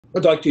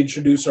I'd like to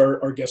introduce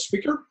our guest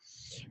speaker.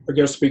 Our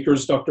guest speaker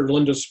is Dr.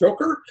 Linda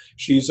Spilker.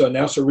 She's a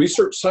NASA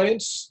research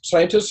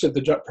scientist at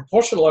the Jet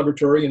Propulsion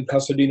Laboratory in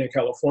Pasadena,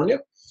 California.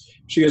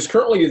 She is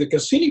currently the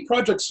Cassini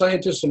project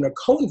scientist and a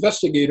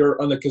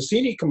co-investigator on the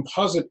Cassini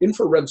Composite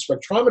Infrared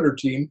Spectrometer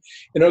team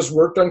and has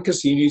worked on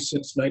Cassini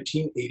since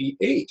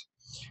 1988.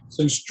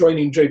 Since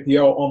joining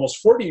JPL almost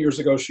 40 years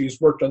ago, she's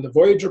worked on the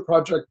Voyager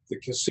project, the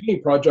Cassini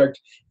project,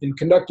 and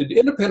conducted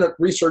independent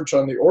research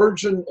on the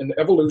origin and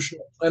evolution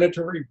of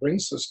planetary ring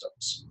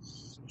systems.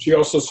 She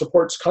also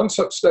supports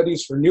concept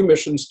studies for new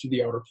missions to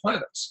the outer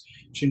planets.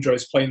 She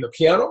enjoys playing the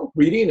piano,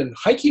 reading, and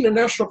hiking in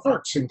national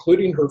parks,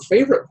 including her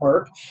favorite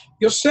park,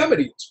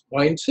 Yosemite. It's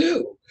mine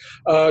too.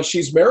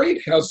 She's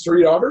married, has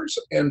 3 daughters,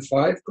 and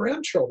 5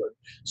 grandchildren.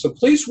 So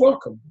please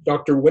welcome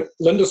Dr.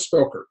 Linda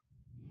Spilker.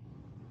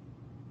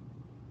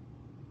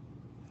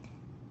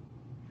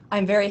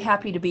 I'm very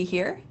happy to be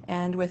here,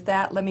 and with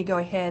that, let me go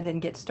ahead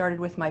and get started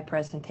with my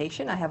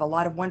presentation. I have a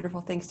lot of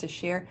wonderful things to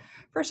share.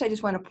 First, I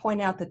just want to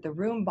point out that the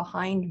room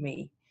behind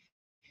me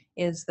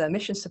is the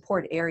mission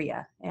support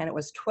area, and it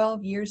was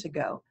 12 years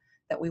ago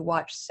that we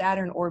watched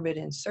Saturn orbit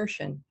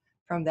insertion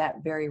from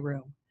that very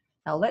room.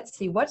 Now let's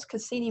see, what's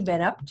Cassini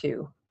been up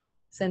to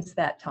since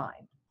that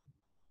time?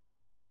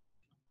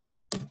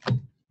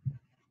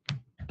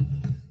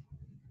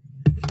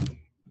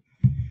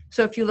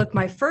 So if you look,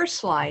 my first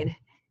slide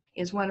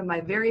is one of my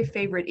very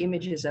favorite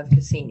images of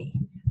Cassini.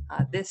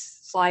 This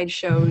slide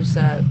shows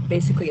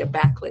basically a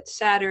backlit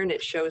Saturn.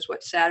 It shows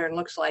what Saturn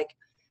looks like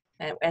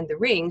and the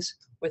rings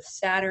with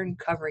Saturn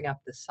covering up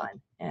the sun.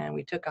 And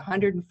we took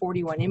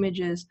 141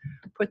 images,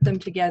 put them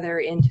together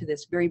into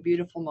this very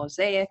beautiful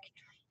mosaic.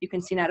 You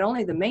can see not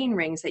only the main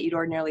rings that you'd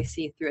ordinarily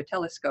see through a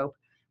telescope,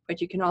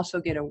 but you can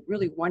also get a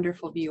really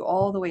wonderful view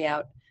all the way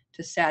out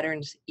to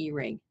Saturn's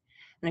E-ring.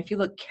 And if you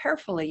look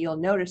carefully, you'll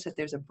notice that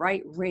there's a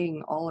bright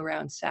ring all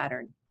around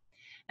Saturn.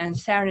 And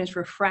Saturn is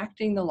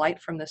refracting the light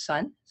from the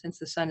sun, since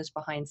the sun is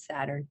behind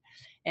Saturn.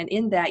 And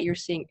in that, you're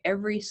seeing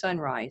every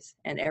sunrise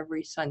and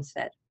every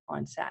sunset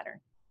on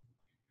Saturn.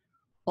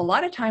 A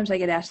lot of times I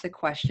get asked the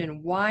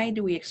question, why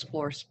do we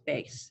explore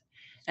space?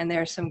 And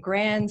there are some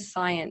grand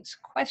science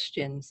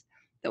questions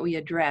that we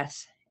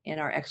address in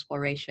our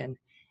exploration.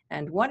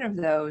 And one of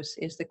those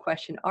is the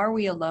question, are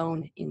we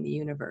alone in the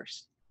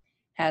universe?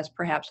 Has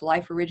perhaps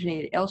life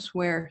originated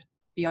elsewhere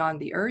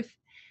beyond the Earth?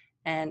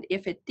 And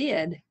if it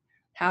did,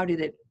 how did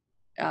it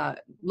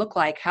look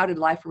like? How did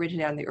life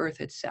originate on the Earth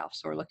itself?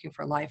 So we're looking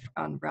for life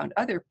around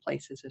other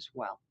places as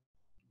well.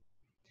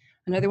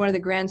 Another one of the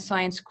grand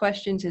science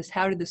questions is,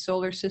 how did the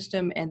solar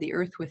system and the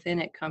Earth within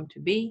it come to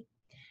be?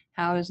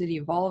 How is it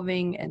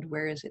evolving and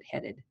where is it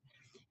headed?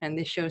 And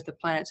this shows the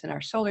planets in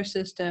our solar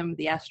system,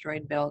 the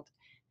asteroid belt,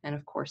 and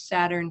of course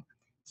Saturn.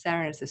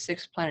 Saturn is the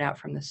 6th planet out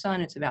from the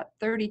sun. It's about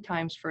 30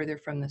 times further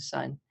from the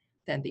sun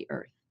than the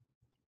Earth.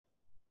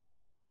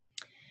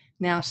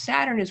 Now,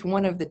 Saturn is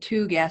one of the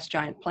 2 gas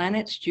giant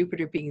planets,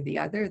 Jupiter being the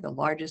other, the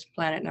largest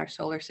planet in our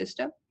solar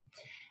system.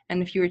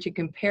 And if you were to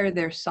compare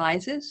their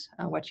sizes,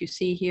 what you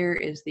see here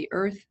is the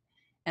Earth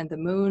and the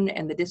Moon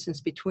and the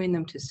distance between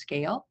them to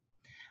scale.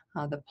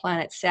 The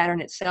planet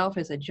Saturn itself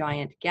is a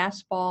giant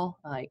gas ball.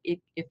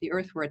 If the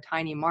Earth were a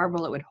tiny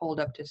marble, it would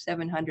hold up to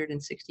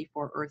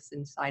 764 Earths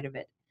inside of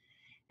it.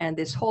 And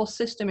this whole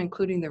system,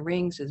 including the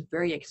rings, is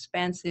very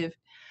expansive.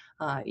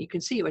 You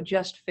can see it would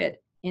just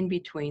fit in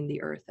between the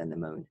Earth and the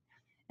Moon,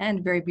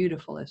 and very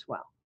beautiful as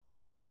well.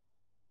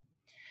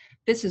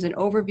 This is an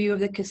overview of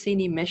the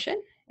Cassini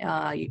mission.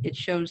 It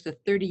shows the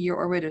 30-year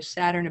orbit of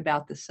Saturn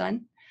about the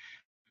sun.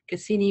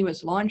 Cassini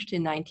was launched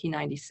in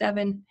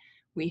 1997.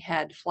 We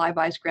had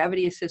flybys,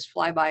 gravity assist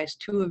flybys,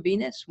 2 of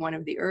Venus, 1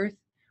 of the Earth,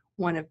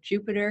 1 of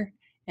Jupiter,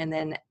 and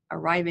then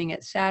arriving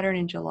at Saturn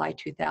in July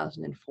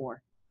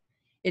 2004.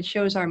 It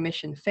shows our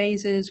mission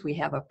phases. We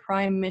have a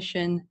prime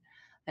mission,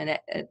 and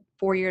at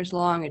 4 years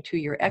long, a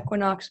 2-year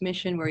equinox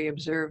mission where we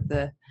observe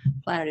the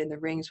planet in the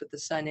rings with the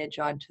sun edge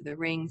onto the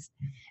rings.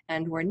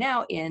 And we're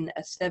now in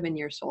a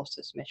 7-year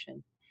solstice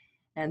mission.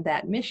 And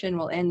that mission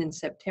will end in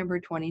September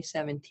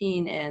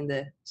 2017, and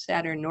the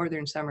Saturn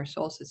northern summer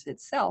solstice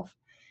itself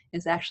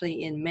is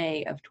actually in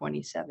May of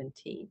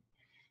 2017.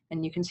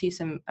 And you can see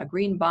a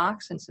green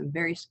box and some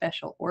very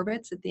special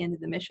orbits at the end of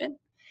the mission.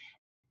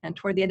 And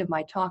toward the end of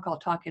my talk, I'll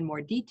talk in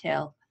more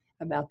detail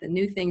about the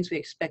new things we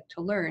expect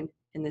to learn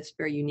in this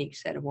very unique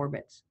set of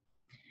orbits.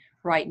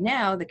 Right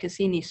now, the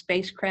Cassini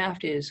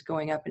spacecraft is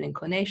going up in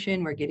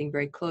inclination. We're getting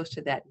very close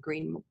to that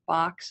green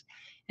box.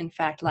 In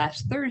fact,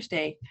 last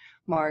Thursday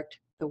marked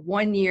the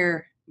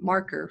 1-year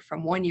marker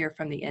from 1 year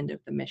from the end of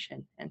the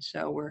mission. And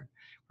so we're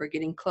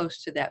getting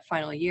close to that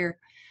final year.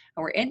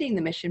 And we're ending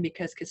the mission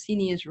because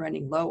Cassini is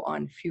running low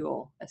on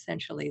fuel.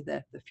 Essentially,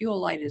 the fuel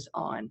light is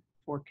on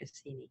for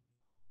Cassini.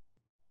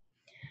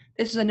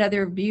 This is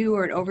another view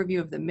or an overview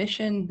of the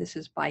mission. This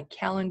is by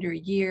calendar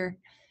year.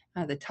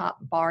 The top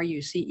bar,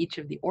 you see each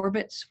of the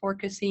orbits for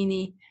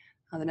Cassini.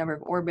 The number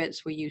of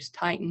orbits, we use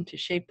Titan to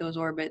shape those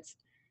orbits.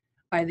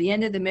 By the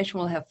end of the mission,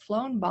 we'll have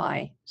flown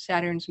by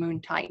Saturn's moon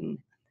Titan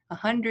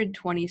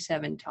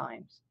 127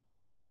 times.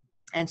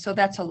 And so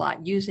that's a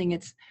lot, using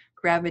its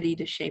gravity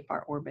to shape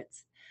our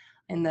orbits.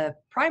 In the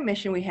prime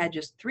mission, we had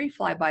just 3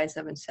 flybys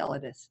of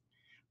Enceladus,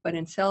 but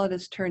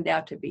Enceladus turned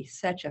out to be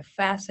such a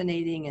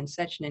fascinating and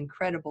such an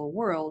incredible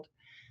world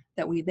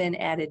that we then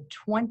added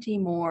 20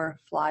 more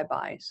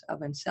flybys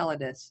of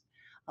Enceladus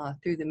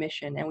through the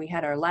mission, and we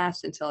had our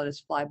last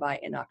Enceladus flyby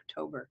in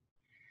October.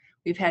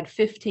 We've had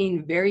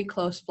 15 very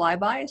close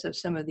flybys of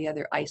some of the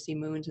other icy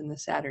moons in the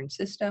Saturn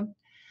system.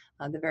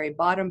 The very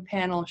bottom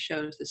panel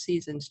shows the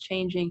seasons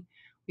changing.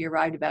 We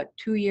arrived about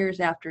 2 years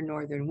after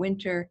northern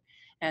winter,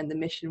 and the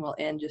mission will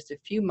end just a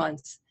few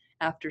months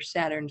after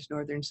Saturn's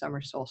northern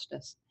summer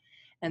solstice.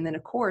 And then,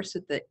 of course,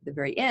 at the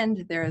very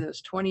end, there are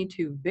those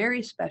 22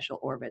 very special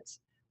orbits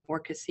for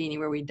Cassini,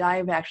 where we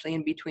dive actually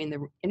in between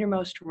the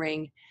innermost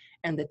ring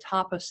and the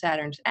top of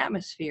Saturn's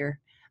atmosphere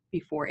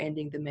before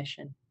ending the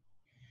mission.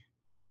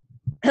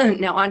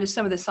 Now, on to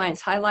some of the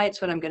science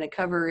highlights. What I'm going to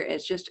cover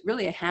is just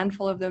really a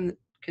handful of them.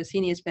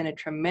 Cassini has been a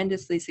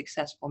tremendously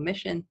successful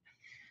mission.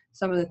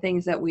 Some of the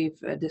things that we've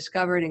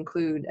discovered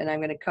include, and I'm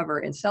going to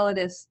cover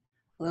Enceladus,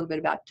 a little bit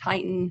about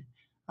Titan,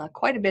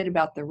 quite a bit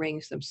about the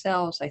rings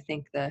themselves. I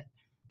think the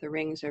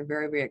rings are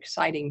very, very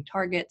exciting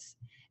targets,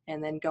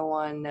 and then go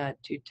on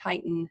to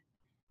Titan,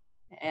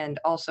 and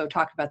also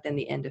talk about then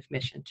the end of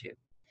mission 2.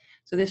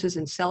 So this is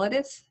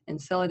Enceladus.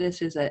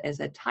 Enceladus is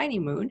a tiny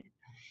moon.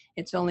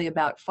 It's only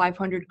about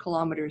 500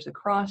 kilometers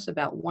across,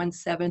 about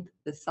 1/7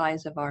 the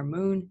size of our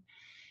moon.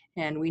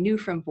 And we knew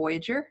from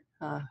Voyager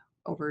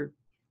over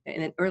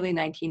in the early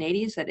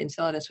 1980s that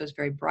Enceladus was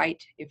very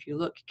bright. If you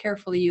look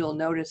carefully, you'll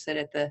notice that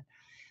at the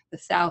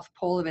south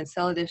pole of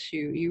Enceladus,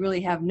 you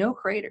really have no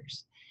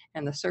craters.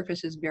 And the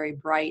surface is very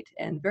bright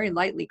and very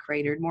lightly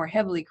cratered, more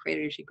heavily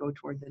cratered as you go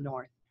toward the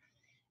north.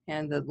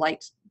 And the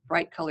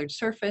bright colored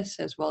surface,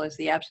 as well as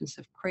the absence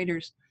of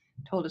craters,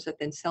 told us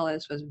that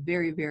Enceladus was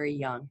very, very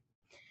young.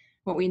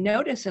 What we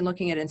notice in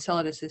looking at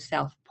Enceladus'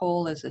 south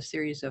pole is a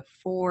series of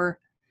 4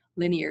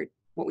 linear,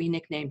 what we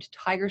nicknamed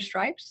tiger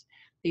stripes.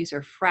 These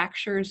are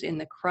fractures in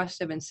the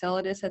crust of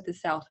Enceladus at the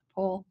south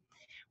pole.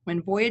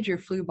 When Voyager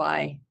flew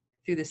by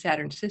through the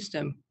Saturn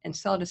system,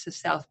 Enceladus'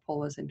 south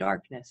pole was in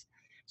darkness,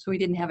 so we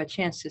didn't have a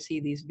chance to see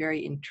these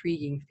very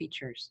intriguing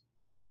features.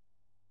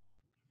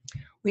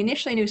 We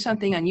initially knew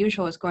something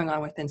unusual was going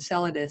on with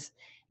Enceladus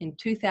in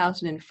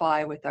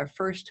 2005 with our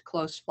first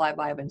close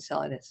flyby of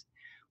Enceladus.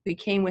 We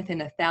came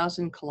within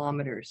 1,000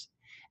 kilometers.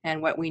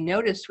 And what we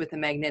noticed with the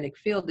magnetic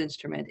field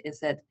instrument is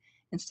that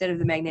instead of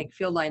the magnetic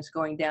field lines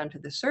going down to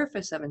the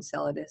surface of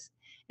Enceladus,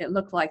 it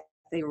looked like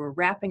they were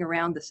wrapping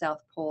around the South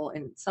Pole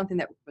in something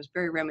that was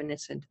very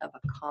reminiscent of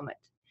a comet.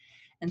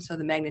 And so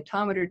the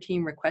magnetometer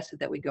team requested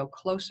that we go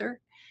closer.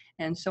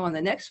 And so on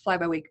the next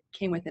flyby, we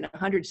came within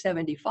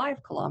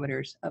 175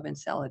 kilometers of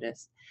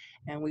Enceladus,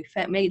 and we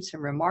made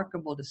some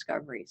remarkable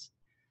discoveries.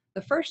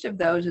 The first of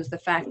those is the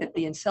fact that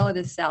the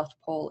Enceladus South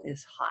Pole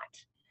is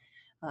hot.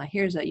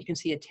 You can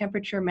see a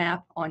temperature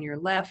map on your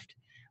left,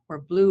 where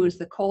blue is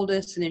the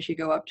coldest, and as you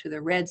go up to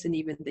the reds and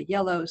even the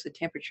yellows, the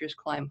temperatures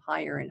climb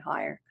higher and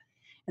higher.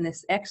 And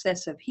this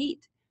excess of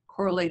heat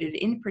correlated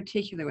in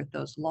particular with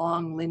those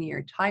long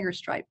linear tiger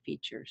stripe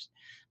features.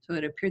 So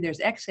it appeared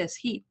there's excess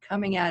heat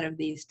coming out of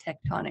these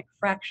tectonic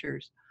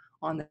fractures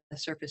on the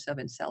surface of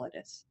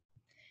Enceladus.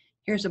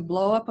 Here's a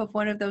blow up of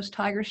one of those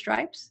tiger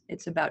stripes.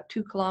 It's about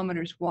 2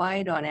 kilometers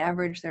wide. On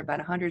average, they're about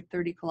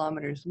 130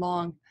 kilometers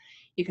long.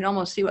 You can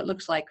almost see what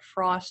looks like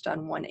frost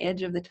on one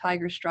edge of the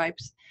tiger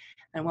stripes.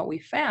 And what we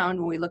found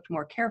when we looked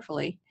more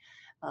carefully,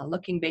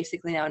 looking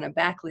basically now in a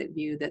backlit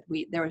view, that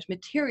there was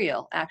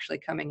material actually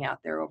coming out.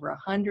 There are over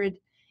 100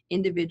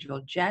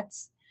 individual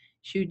jets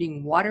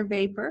shooting water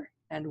vapor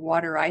and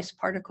water ice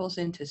particles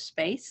into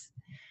space.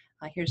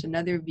 Here's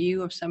another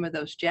view of some of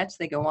those jets.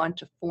 They go on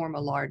to form a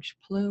large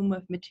plume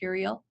of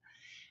material.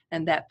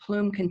 And that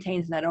plume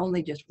contains not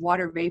only just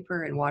water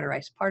vapor and water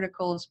ice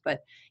particles,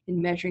 but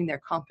in measuring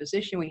their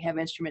composition, we have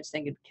instruments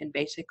that can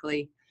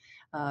basically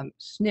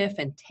sniff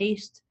and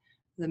taste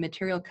the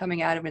material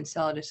coming out of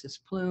Enceladus's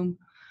plume.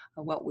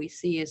 What we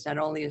see is not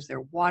only is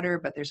there water,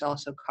 but there's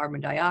also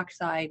carbon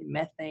dioxide,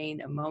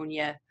 methane,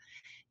 ammonia.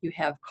 You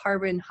have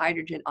carbon,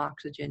 hydrogen,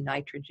 oxygen,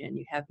 nitrogen.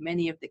 You have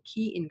many of the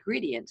key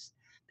ingredients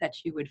that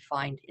you would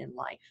find in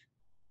life.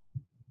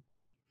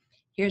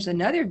 Here's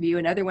another view,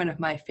 another one of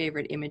my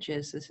favorite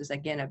images. This is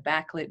again a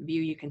backlit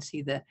view. You can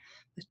see the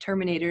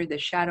terminator, the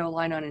shadow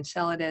line on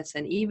Enceladus,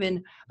 and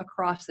even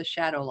across the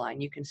shadow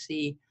line, you can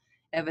see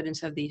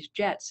evidence of these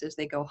jets as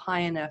they go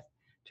high enough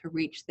to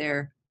reach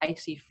their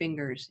icy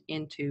fingers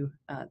into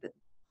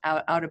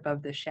out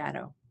above the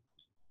shadow.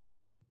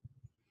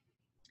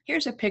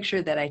 Here's a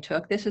picture that I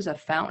took. This is a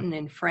fountain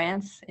in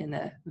France in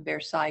the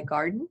Versailles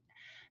Garden.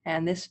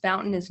 And this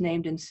fountain is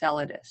named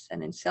Enceladus.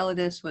 And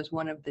Enceladus was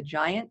one of the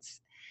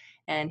giants.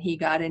 And he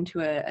got into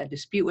a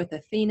dispute with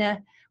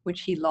Athena,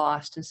 which he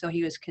lost. And so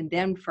he was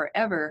condemned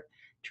forever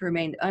to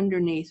remain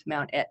underneath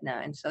Mount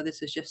Etna. And so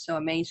this is just so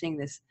amazing,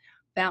 this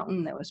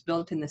fountain that was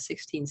built in the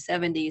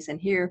 1670s.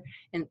 And here,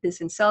 in this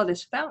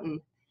Enceladus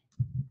fountain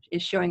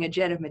is showing a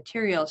jet of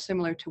material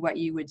similar to what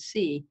you would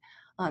see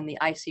on the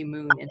icy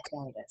moon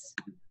Enceladus.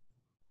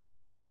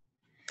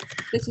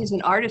 This is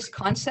an artist's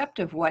concept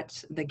of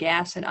what the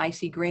gas and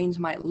icy grains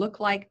might look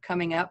like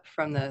coming up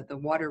from the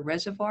water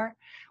reservoir.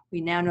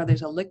 We now know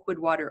there's a liquid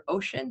water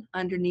ocean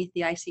underneath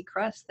the icy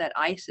crust. That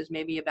ice is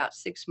maybe about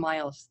 6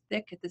 miles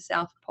thick at the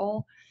South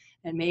Pole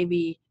and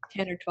maybe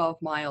 10 or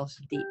 12 miles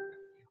deep.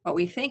 What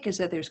we think is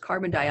that there's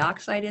carbon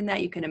dioxide in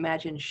that. You can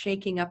imagine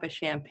shaking up a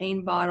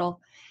champagne bottle,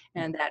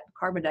 and that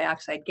carbon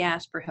dioxide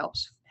gas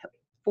helps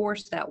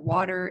force that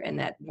water and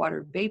that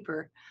water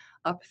vapor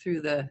up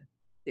through the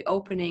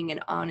opening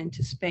and on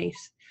into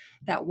space.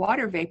 That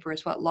water vapor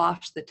is what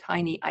lofts the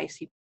tiny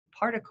icy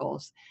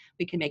particles.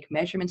 We can make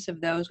measurements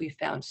of those. We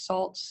found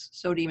salts,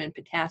 sodium and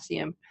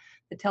potassium,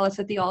 that tell us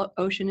that the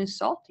ocean is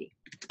salty.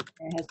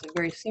 It has a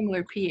very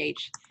similar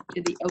pH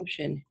to the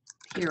ocean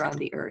here on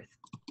the Earth.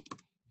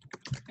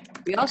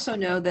 We also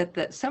know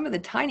that some of the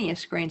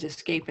tiniest grains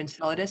escape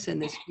Enceladus,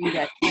 and this view,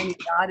 that tiny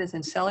dot is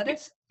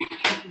Enceladus. You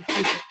can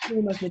see the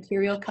plume of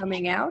material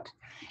coming out,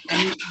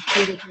 and you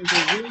can see that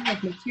there's a ring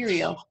of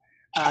material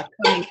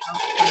coming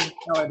out from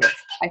Enceladus.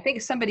 I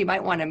think somebody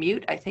might want to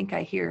mute. I think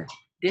I hear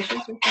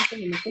dishes or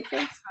something in the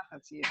kitchen.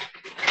 That's you.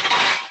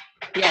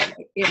 Yeah,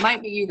 it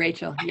might be you,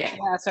 Rachel. Yeah.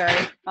 Yeah, sorry.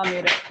 I'll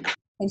mute it.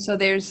 And so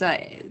there's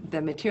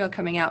the material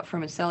coming out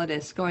from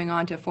Enceladus going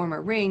on to form a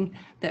ring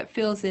that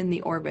fills in the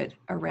orbit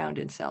around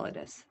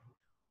Enceladus.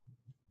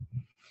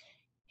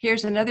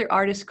 Here's another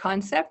artist's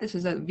concept. This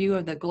is a view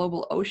of the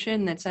global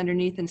ocean that's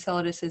underneath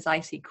Enceladus's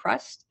icy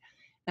crust.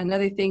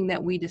 Another thing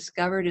that we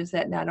discovered is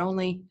that not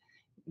only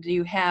do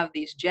you have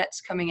these jets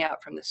coming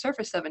out from the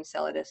surface of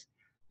Enceladus,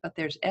 but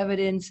there's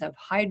evidence of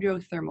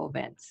hydrothermal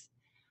vents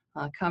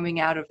coming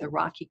out of the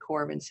rocky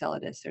core of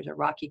Enceladus. There's a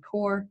rocky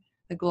core,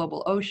 the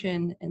global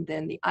ocean, and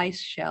then the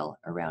ice shell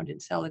around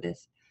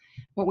Enceladus.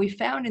 What we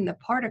found in the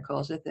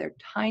particles is that they're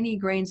tiny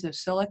grains of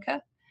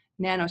silica,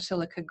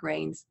 nanosilica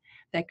grains,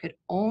 that could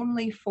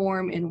only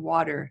form in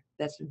water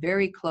that's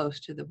very close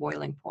to the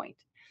boiling point.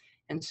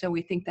 And so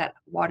we think that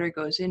water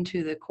goes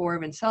into the core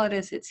of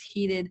Enceladus, it's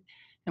heated,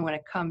 and when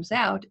it comes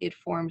out, it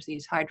forms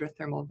these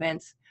hydrothermal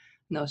vents.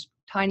 And those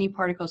tiny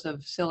particles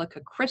of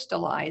silica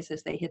crystallize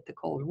as they hit the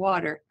cold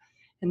water,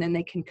 and then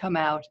they can come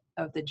out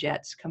of the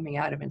jets coming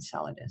out of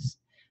Enceladus.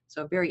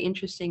 So very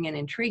interesting and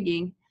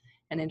intriguing.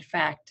 And in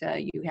fact,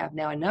 you have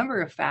now a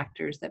number of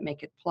factors that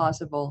make it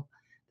plausible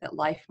that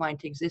life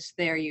might exist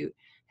there. You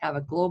have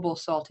a global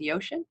salty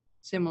ocean,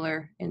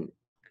 similar in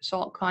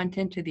salt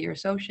content to the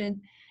Earth's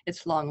ocean.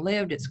 It's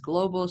long-lived, it's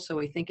global, so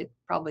we think it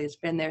probably has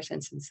been there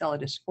since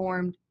Enceladus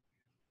formed.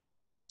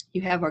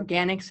 You have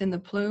organics in the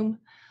plume,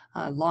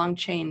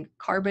 long-chain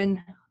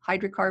carbon,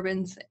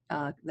 hydrocarbons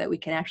that we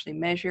can actually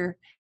measure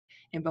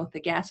in both the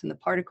gas and the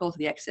particles,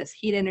 the excess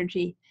heat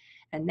energy,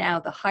 and now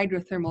the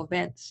hydrothermal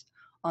vents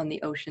on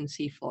the ocean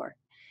seafloor.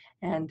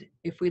 And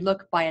if we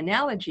look by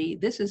analogy,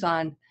 this is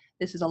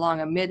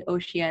along a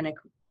mid-oceanic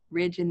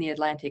ridge in the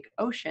Atlantic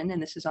Ocean,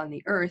 and this is on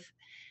the Earth,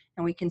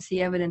 and we can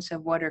see evidence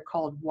of what are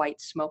called white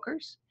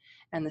smokers.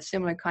 And the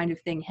similar kind of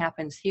thing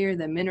happens here.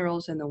 The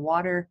minerals in the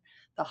water,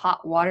 the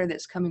hot water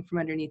that's coming from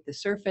underneath the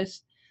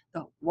surface,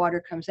 the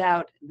water comes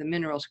out, the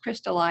minerals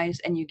crystallize,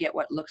 and you get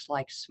what looks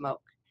like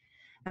smoke.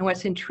 And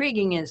what's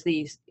intriguing is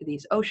these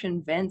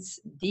ocean vents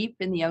deep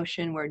in the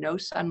ocean where no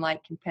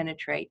sunlight can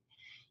penetrate.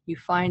 You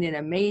find an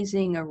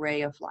amazing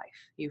array of life.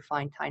 You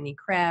find tiny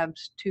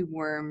crabs, tube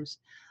worms,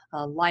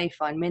 life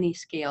on many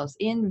scales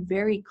in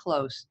very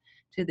close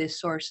to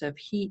this source of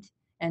heat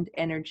and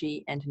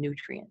energy and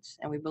nutrients.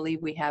 And we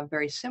believe we have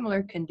very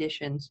similar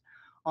conditions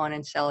on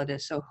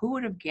Enceladus. So who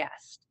would have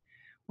guessed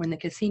when the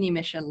Cassini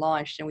mission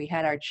launched and we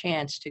had our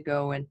chance to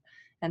go and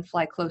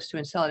fly close to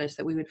Enceladus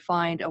that we would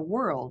find a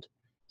world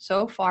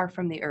so far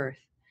from the Earth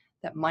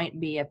that might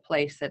be a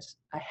place that's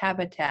a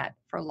habitat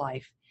for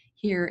life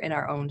here in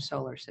our own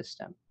solar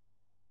system.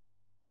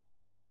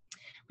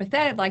 With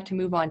that, I'd like to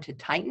move on to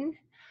Titan.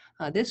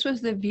 This was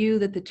the view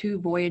that the two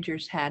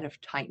Voyagers had of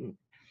Titan.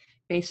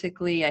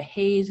 Basically a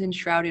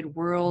haze-enshrouded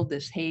world.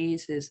 This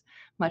haze is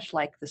much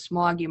like the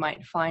smog you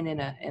might find in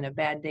a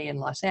bad day in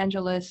Los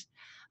Angeles.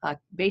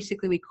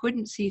 Basically, we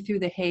couldn't see through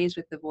the haze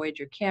with the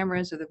Voyager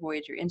cameras or the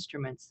Voyager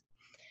instruments.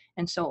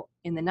 And so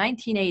in the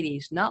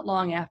 1980s, not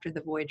long after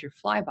the Voyager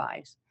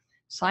flybys,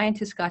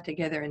 scientists got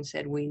together and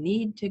said, we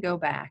need to go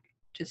back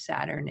to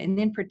Saturn. And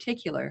in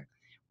particular,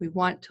 we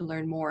want to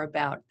learn more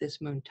about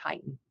this moon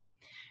Titan.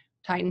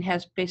 Titan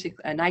has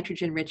basically a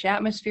nitrogen-rich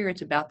atmosphere.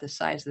 It's about the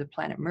size of the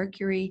planet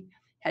Mercury.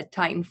 Had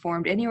Titan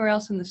formed anywhere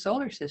else in the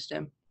solar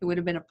system, it would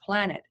have been a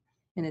planet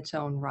in its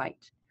own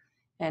right.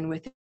 And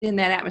within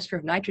that atmosphere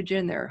of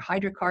nitrogen, there are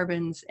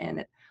hydrocarbons, and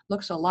it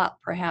looks a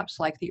lot perhaps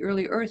like the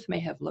early Earth may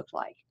have looked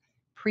like.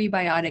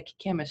 Prebiotic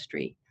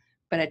chemistry,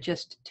 but at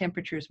just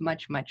temperatures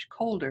much, much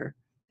colder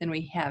than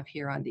we have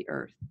here on the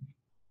Earth.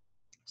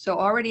 So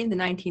already in the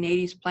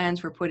 1980s,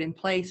 plans were put in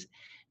place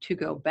to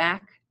go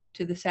back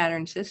to the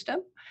Saturn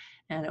system.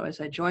 And it was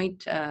a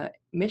joint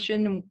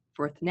mission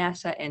for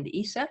NASA and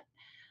ESA.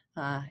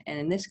 And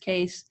in this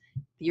case,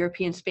 the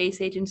European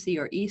Space Agency,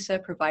 or ESA,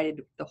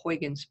 provided the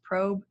Huygens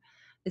probe.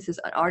 This is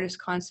an artist's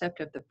concept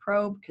of the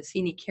probe.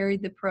 Cassini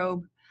carried the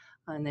probe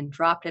and then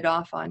dropped it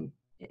off on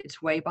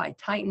its way by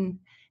Titan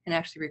and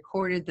actually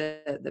recorded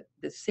the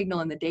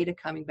signal and the data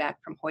coming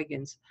back from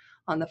Huygens.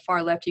 On the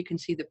far left, you can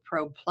see the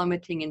probe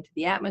plummeting into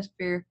the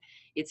atmosphere,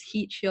 its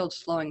heat shield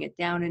slowing it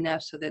down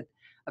enough so that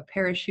a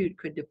parachute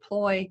could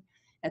deploy.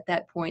 At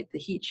that point, the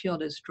heat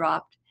shield is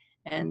dropped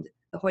and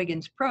the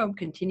Huygens probe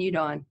continued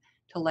on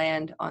to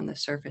land on the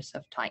surface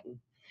of Titan.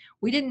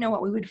 We didn't know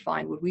what we would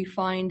find. Would we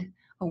find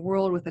a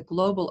world with a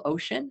global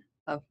ocean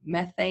of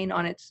methane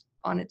on its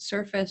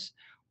surface?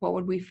 What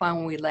would we find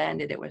when we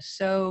landed? It was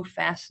so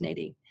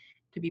fascinating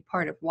to be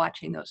part of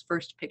watching those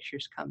first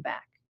pictures come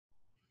back.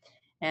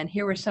 And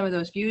here were some of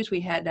those views. We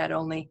had not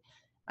only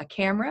a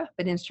camera,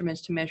 but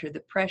instruments to measure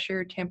the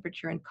pressure,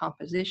 temperature, and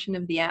composition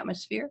of the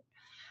atmosphere.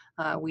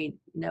 We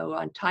know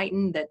on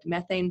Titan that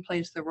methane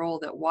plays the role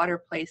that water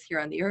plays here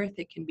on the Earth.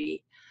 It can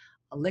be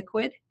a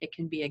liquid, it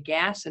can be a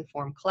gas and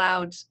form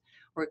clouds,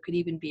 or it could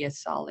even be a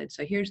solid.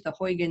 So here's the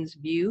Huygens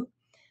view.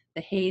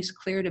 The haze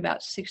cleared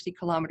about 60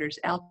 kilometers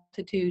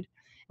altitude,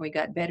 and we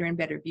got better and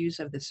better views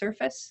of the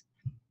surface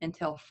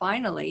until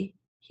finally,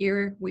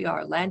 here we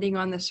are landing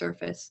on the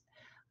surface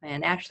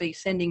and actually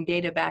sending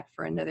data back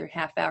for another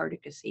half hour to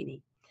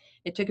Cassini.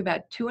 It took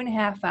about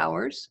 2.5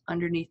 hours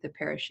underneath the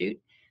parachute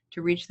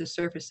to reach the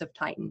surface of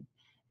Titan.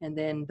 And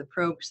then the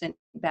probe sent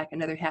back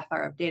another half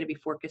hour of data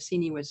before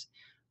Cassini was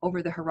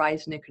over the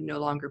horizon and could no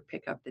longer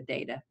pick up the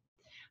data.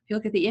 If you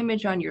look at the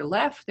image on your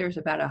left, there's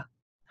about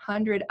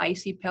 100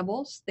 icy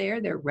pebbles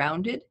there. They're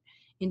rounded,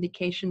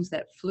 indications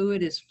that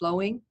fluid is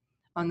flowing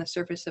on the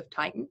surface of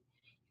Titan.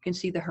 You can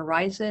see the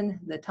horizon.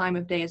 The time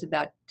of day is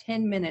about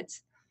 10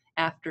 minutes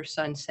after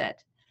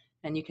sunset.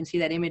 And you can see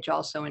that image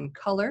also in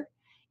color.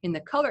 In the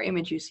color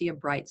image, you see a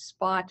bright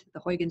spot. The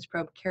Huygens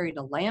probe carried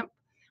a lamp.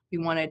 We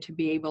wanted to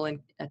be able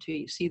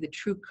to see the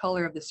true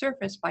color of the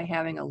surface by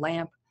having a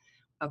lamp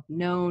of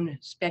known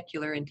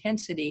specular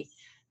intensity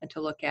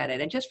to look at it.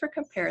 And just for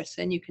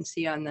comparison, you can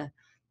see on the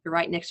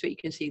right next to it, you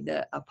can see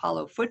the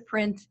Apollo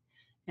footprint,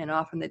 and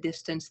off in the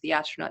distance, the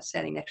astronaut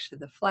standing next to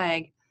the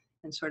flag,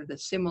 and sort of the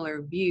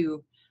similar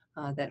view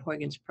that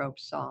Huygens probe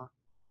saw.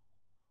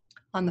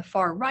 On the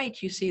far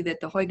right, you see that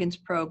the Huygens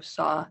probe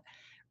saw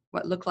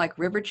what looked like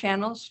river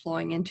channels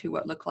flowing into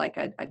what looked like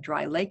a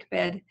dry lake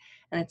bed,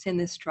 and it's in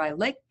this dry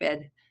lake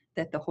bed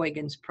that the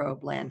Huygens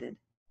probe landed.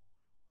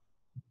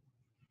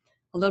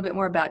 A little bit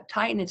more about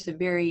Titan. It's a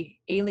very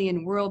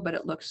alien world, but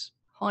it looks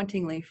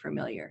hauntingly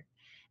familiar.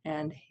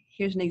 And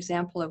here's an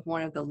example of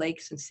one of the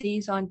lakes and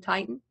seas on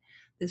Titan.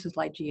 This is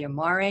Ligeia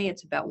Mare.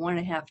 It's about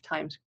 1.5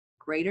 times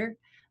greater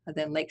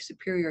than Lake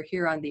Superior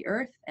here on the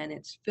Earth, and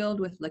it's filled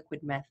with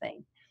liquid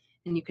methane.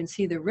 And you can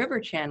see the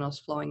river channels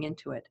flowing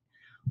into it.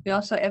 We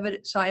also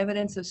saw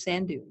evidence of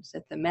sand dunes,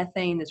 that the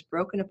methane is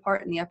broken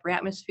apart in the upper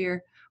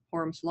atmosphere,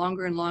 forms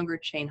longer and longer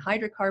chain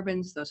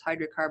hydrocarbons. Those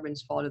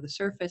hydrocarbons fall to the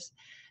surface,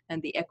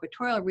 and the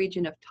equatorial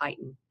region of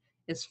Titan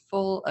is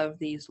full of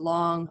these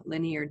long,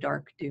 linear,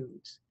 dark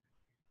dunes.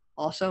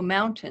 Also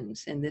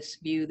mountains. In this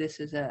view, this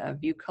is a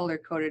view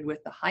color-coded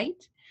with the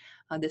height.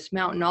 This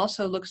mountain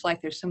also looks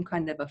like there's some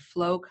kind of a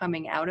flow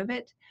coming out of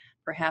it,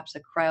 perhaps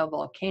a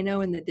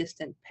cryovolcano in the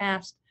distant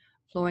past,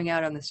 flowing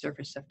out on the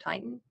surface of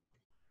Titan.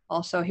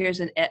 Also,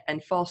 here's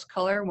an false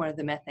color, one of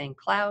the methane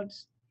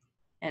clouds.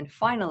 And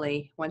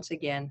finally, once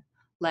again,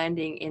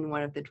 landing in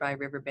one of the dry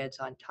riverbeds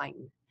on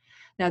Titan.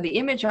 Now, the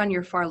image on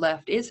your far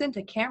left isn't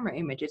a camera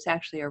image. It's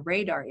actually a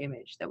radar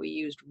image that we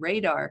used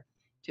radar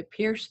to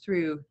pierce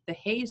through the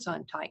haze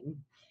on Titan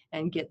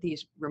and get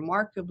these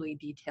remarkably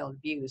detailed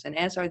views. And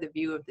as are the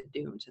view of the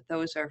dunes.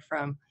 Those are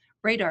from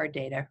radar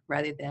data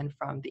rather than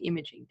from the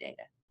imaging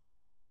data.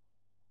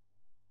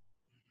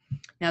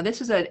 Now,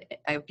 this is a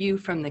view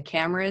from the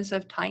cameras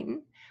of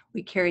Titan.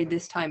 We carried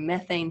this time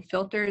methane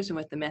filters, and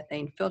with the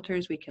methane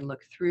filters, we can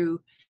look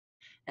through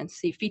and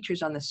see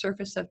features on the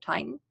surface of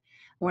Titan.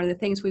 One of the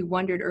things we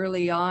wondered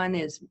early on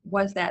is,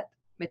 was that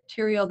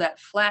material, that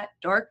flat,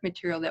 dark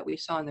material that we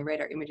saw in the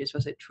radar images,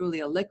 was it truly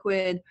a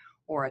liquid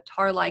or a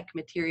tar-like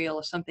material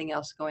or something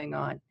else going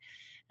on?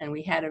 And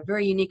we had a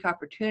very unique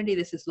opportunity.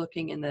 This is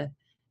looking in the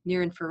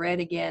near infrared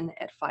again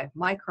at 5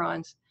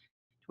 microns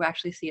to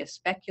actually see a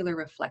specular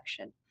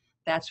reflection.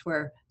 That's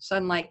where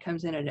sunlight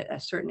comes in at a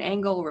certain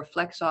angle,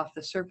 reflects off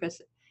the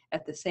surface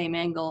at the same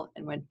angle,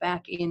 and went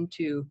back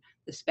into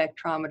the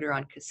spectrometer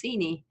on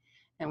Cassini.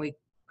 And we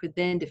could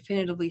then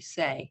definitively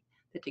say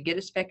that to get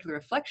a specular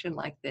reflection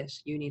like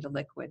this, you need a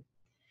liquid.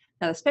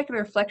 Now, the specular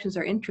reflections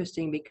are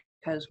interesting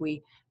because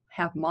we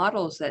have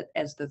models that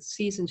as the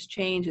seasons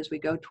change, as we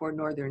go toward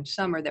northern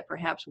summer, that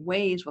perhaps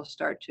waves will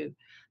start to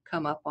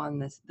come up on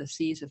the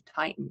seas of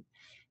Titan.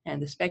 And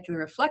the specular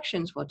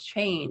reflections will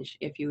change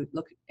if you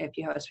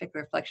have a specular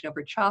reflection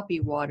over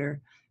choppy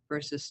water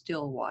versus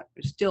still water,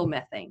 still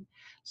methane.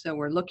 So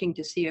we're looking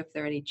to see if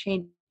there are any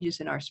changes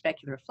in our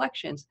specular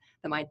reflections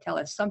that might tell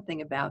us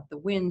something about the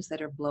winds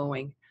that are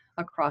blowing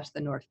across the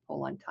North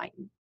Pole on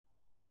Titan.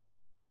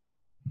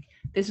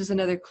 This is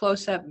another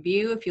close-up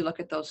view. If you look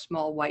at those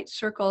small white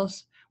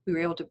circles, We were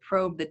able to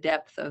probe the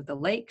depth of the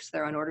lakes.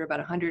 They're on order about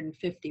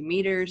 150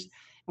 meters.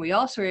 We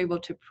also were able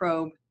to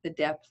probe the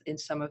depth in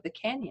some of the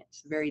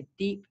canyons, very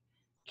deep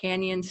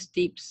canyons,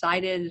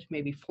 steep-sided,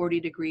 maybe 40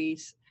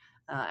 degrees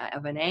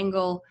of an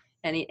angle.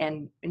 And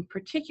in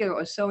particular,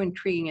 what was so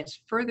intriguing is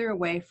further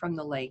away from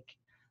the lake,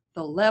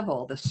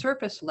 the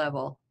surface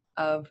level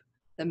of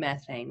the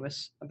methane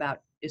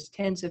is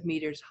tens of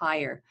meters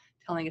higher,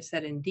 telling us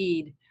that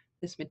indeed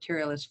this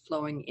material is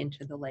flowing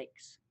into the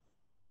lakes.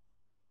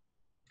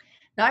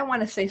 Now I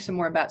want to say some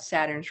more about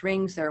Saturn's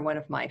rings. They're one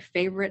of my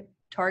favorite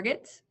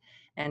targets,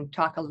 and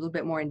talk a little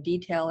bit more in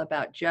detail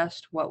about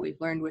just what we've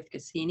learned with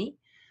Cassini.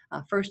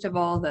 First of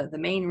all, the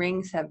main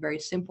rings have very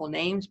simple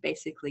names,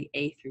 basically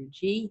A through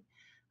G.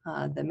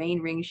 The main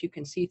rings you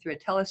can see through a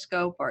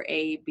telescope are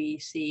A, B,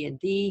 C, and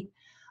D.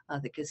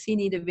 The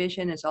Cassini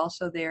division is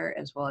also there,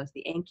 as well as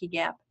the Encke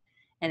gap.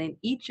 And in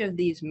each of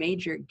these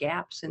major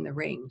gaps in the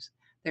rings,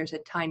 there's a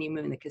tiny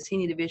moon. The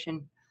Cassini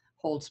division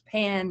holds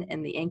Pan,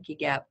 and the Encke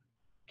gap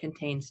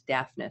contains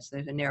Daphnis.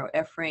 There's a narrow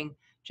F ring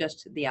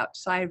just to the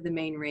outside of the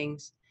main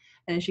rings.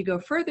 And as you go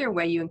further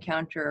away, you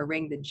encounter a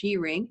ring, the G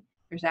ring.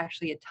 There's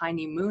actually a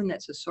tiny moon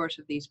that's the source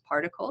of these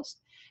particles.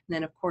 And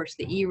then, of course,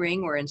 the E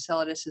ring, where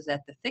Enceladus is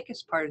at the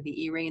thickest part of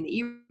the E ring. And the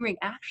E ring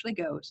actually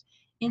goes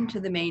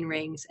into the main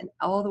rings and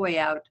all the way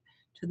out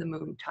to the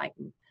moon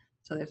Titan.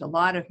 So there's a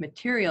lot of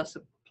material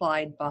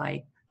supplied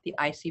by the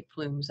icy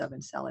plumes of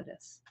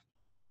Enceladus.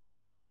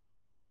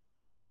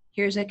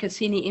 Here's a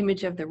Cassini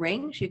image of the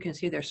rings. You can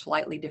see they're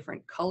slightly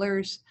different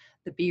colors.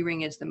 The B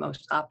ring is the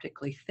most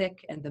optically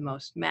thick and the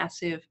most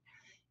massive.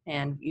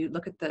 And you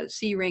look at the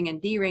C ring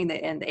and D ring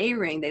and the A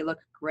ring, they look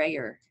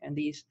grayer. And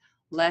these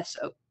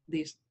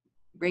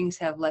rings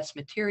have less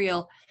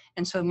material.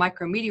 And so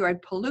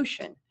micrometeorite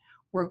pollution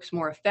works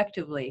more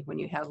effectively when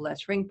you have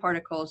less ring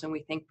particles, and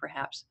we think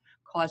perhaps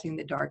causing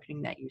the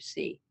darkening that you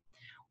see.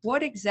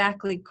 What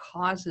exactly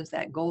causes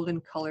that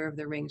golden color of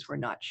the rings, we're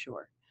not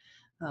sure.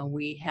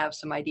 We have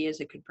some ideas.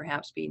 It could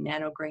perhaps be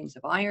nanograins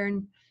of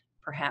iron,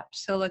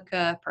 perhaps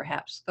silica,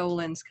 perhaps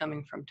tholins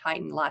coming from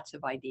Titan, lots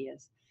of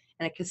ideas.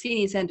 And at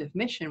Cassini's end of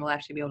mission, we'll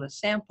actually be able to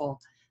sample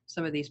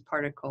some of these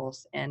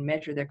particles and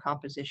measure their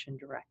composition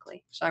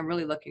directly. So I'm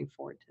really looking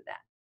forward to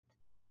that.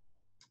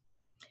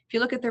 If you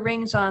look at the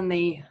rings on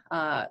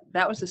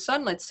that was the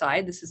sunlit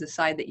side. This is the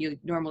side that you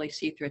normally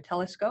see through a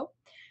telescope.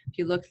 If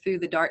you look through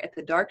at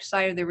the dark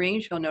side of the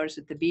rings, you'll notice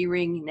that the B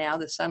ring, now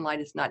the sunlight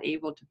is not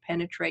able to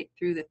penetrate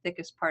through the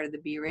thickest part of the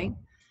B ring.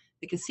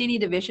 The Cassini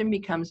division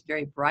becomes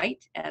very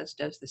bright, as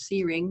does the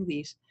C ring.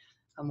 These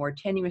more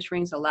tenuous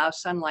rings allow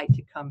sunlight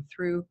to come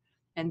through,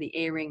 and the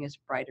A ring is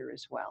brighter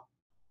as well.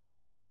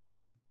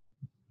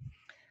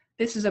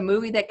 This is a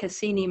movie that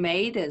Cassini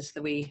made as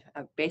we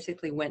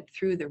basically went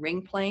through the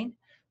ring plane.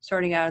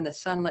 Starting out on the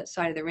sunlit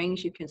side of the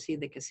rings, you can see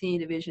the Cassini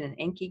division and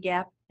Encke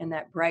gap, and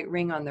that bright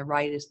ring on the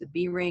right is the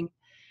B ring.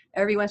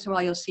 Every once in a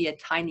while, you'll see a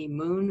tiny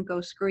moon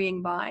go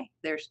scurrying by.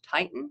 There's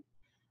Titan.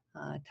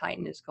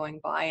 Titan is going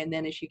by, and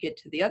then as you get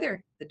to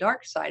the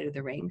dark side of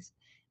the rings,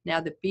 now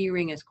the B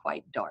ring is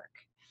quite dark.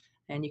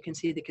 And you can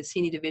see the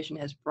Cassini division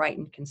has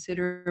brightened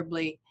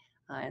considerably,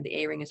 and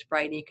the A ring is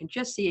bright, and you can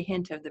just see a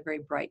hint of the very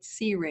bright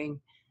C ring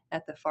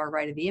at the far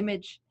right of the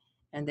image,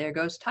 and there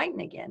goes Titan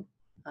again.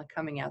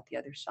 Coming out the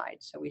other side.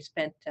 So we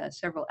spent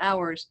several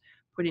hours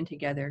putting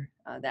together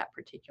that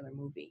particular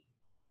movie.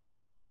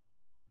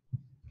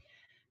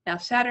 Now,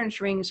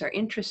 Saturn's rings are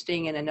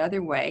interesting in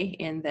another way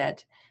in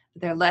that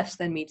they're less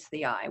than meets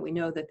the eye. We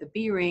know that the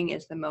B ring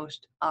is the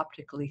most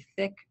optically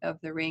thick of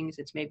the rings.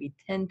 It's maybe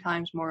 10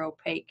 times more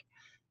opaque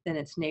than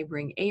its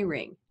neighboring A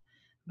ring.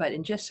 But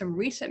in just some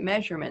recent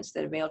measurements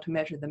that have been able to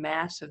measure the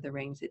mass of the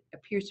rings, it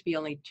appears to be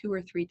only 2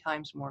 or 3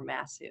 times more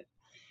massive.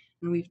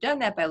 And we've done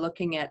that by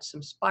looking at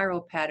some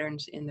spiral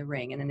patterns in the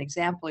ring. And an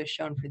example is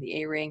shown for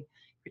the A ring,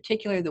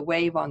 particularly the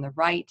wave on the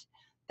right.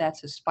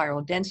 That's a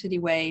spiral density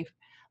wave.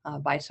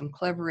 By some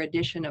clever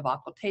addition of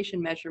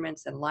occultation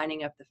measurements and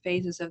lining up the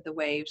phases of the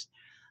waves,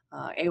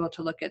 able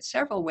to look at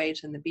several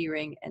waves in the B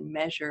ring and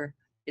measure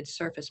its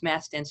surface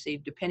mass density,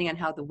 depending on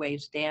how the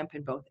waves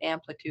dampen both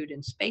amplitude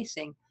and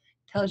spacing,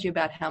 tells you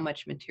about how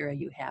much material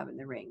you have in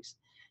the rings.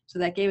 So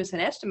that gave us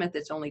an estimate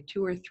that's only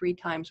 2 or 3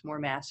 times more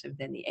massive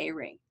than the A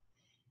ring.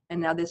 And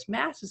now this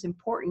mass is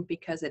important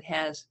because it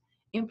has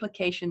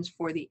implications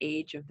for the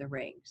age of the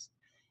rings.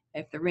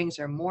 If the rings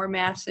are more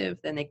massive,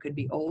 then they could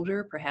be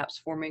older, perhaps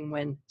forming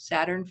when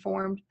Saturn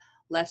formed.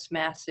 Less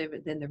massive,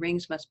 then the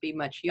rings must be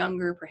much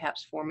younger,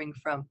 perhaps forming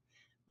from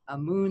a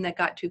moon that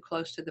got too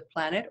close to the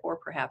planet, or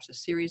perhaps a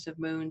series of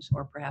moons,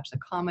 or perhaps a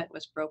comet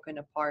was broken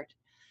apart.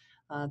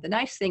 The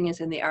nice thing is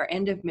in our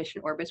end of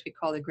mission orbits, we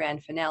call the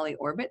grand finale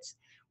orbits,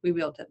 we'll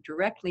be able to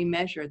directly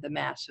measure the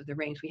mass of the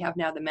rings. We have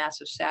now the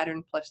mass of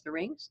Saturn plus the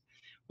rings.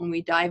 When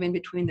we dive in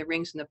between the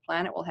rings and the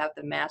planet, we'll have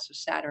the mass of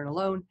Saturn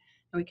alone,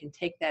 and we can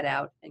take that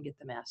out and get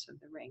the mass of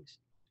the rings.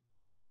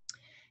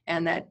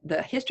 And that the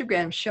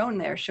histograms shown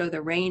there show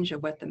the range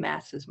of what the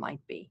masses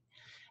might be.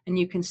 And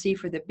you can see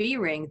for the B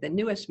ring, the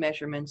newest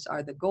measurements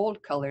are the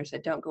gold colors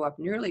that don't go up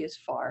nearly as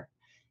far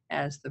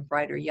as the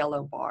brighter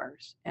yellow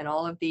bars. And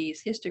all of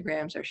these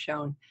histograms are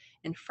shown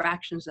in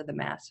fractions of the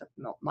mass of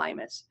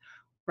Mimas.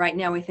 Right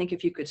now, we think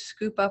if you could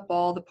scoop up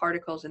all the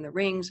particles in the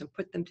rings and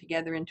put them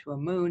together into a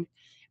moon,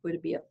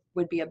 it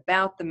would be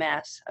about the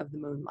mass of the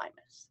moon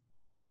Mimas.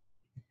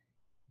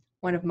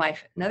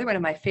 Another one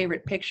of my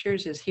favorite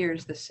pictures is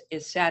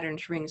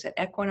Saturn's rings at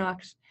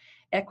equinox.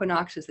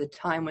 Equinox is the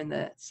time when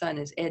the sun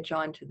is edge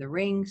on to the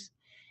rings.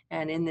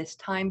 And in this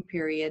time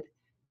period,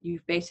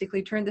 you've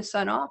basically turned the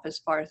sun off as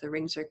far as the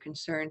rings are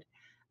concerned,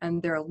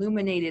 and they're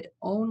illuminated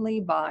only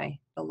by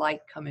the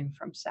light coming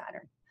from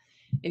Saturn.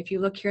 If you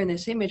look here in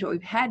this image, what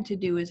we've had to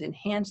do is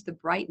enhance the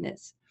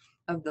brightness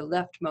of the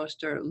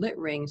leftmost or lit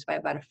rings by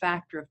about a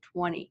factor of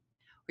 20,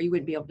 or you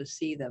wouldn't be able to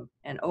see them.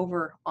 And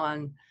over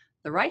on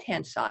the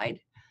right-hand side,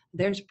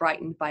 there's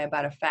brightened by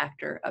about a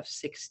factor of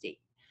 60.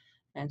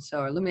 And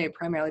so illuminated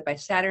primarily by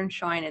Saturn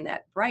shine, and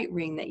that bright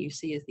ring that you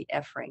see is the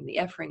F ring. The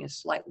F ring is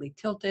slightly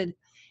tilted,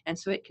 and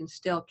so it can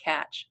still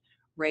catch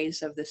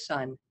rays of the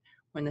sun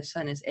when the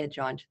sun is edge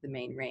on to the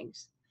main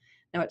rings.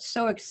 Now, what's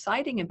so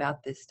exciting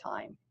about this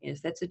time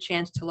is that's a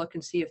chance to look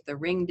and see if the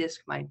ring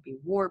disk might be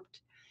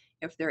warped,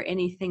 if there are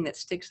anything that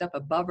sticks up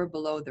above or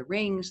below the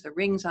rings. The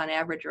rings on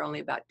average are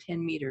only about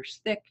 10 meters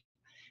thick.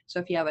 So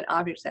if you have an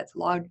object that's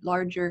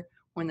larger,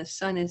 when the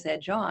sun is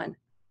edge on,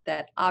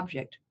 that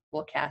object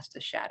will cast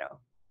a shadow.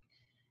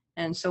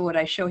 And so what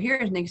I show here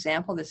is an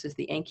example. This is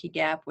the Encke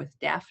gap with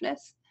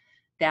Daphnis.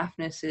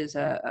 Daphnis is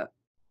a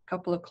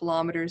couple of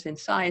kilometers in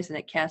size, and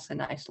it casts a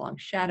nice long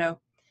shadow.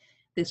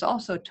 This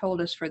also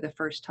told us for the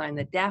first time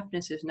that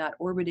Daphnis is not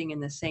orbiting in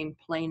the same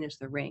plane as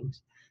the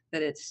rings,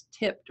 that it's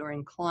tipped or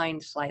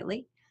inclined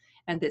slightly,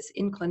 and this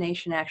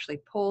inclination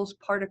actually pulls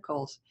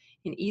particles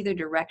in either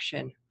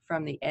direction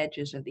from the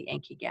edges of the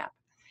Encke gap.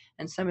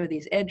 And some of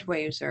these edge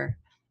waves are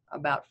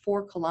about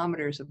 4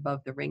 kilometers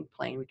above the ring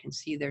plane. We can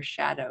see their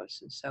shadows.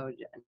 And so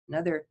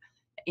another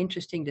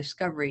interesting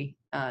discovery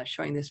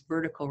showing this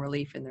vertical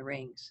relief in the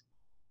rings.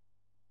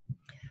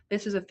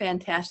 This is a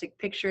fantastic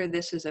picture.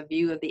 This is a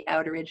view of the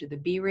outer edge of the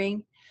B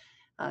ring.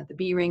 The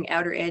B ring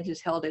outer edge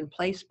is held in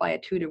place by a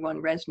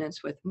 2-to-1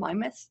 resonance with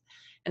Mimas.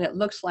 And it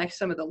looks like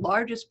some of the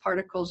largest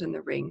particles in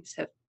the rings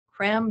have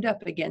crammed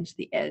up against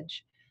the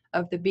edge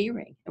of the B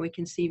ring. And we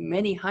can see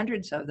many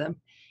hundreds of them,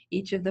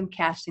 each of them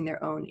casting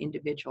their own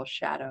individual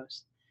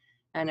shadows.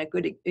 And a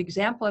good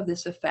example of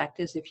this effect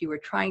is if you were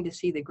trying to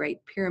see the Great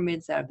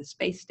Pyramids out of the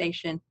space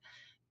station.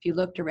 If you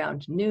looked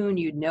around noon,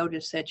 you'd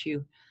notice that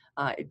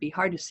it'd be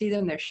hard to see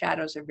them. Their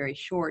shadows are very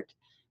short.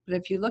 But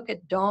if you look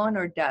at dawn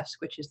or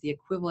dusk, which is the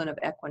equivalent of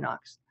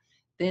equinox,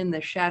 then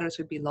the shadows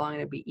would be long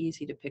and it'd be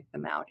easy to pick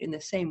them out. In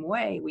the same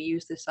way, we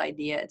use this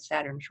idea at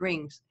Saturn's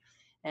rings,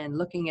 and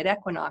looking at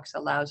equinox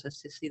allows us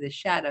to see the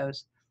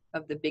shadows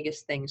of the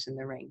biggest things in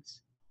the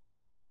rings.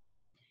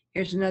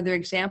 Here's another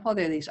example.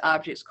 There are these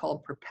objects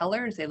called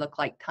propellers. They look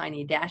like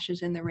tiny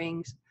dashes in the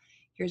rings.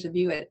 Here's a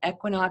view at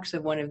equinox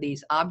of one of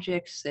these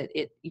objects that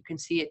you can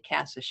see it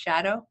casts a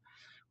shadow.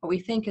 What we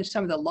think is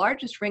some of the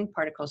largest ring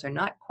particles are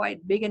not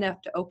quite big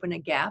enough to open a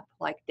gap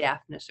like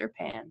Daphnis or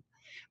Pan,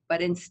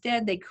 but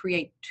instead they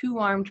create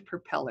 2-armed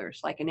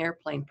propellers like an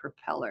airplane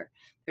propeller.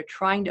 They're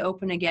trying to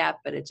open a gap,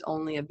 but it's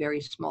only a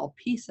very small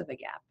piece of a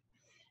gap.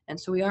 And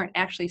so we aren't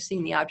actually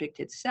seeing the object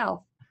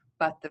itself,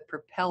 but the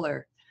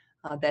propeller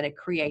that it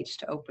creates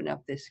to open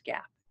up this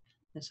gap.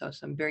 And so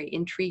some very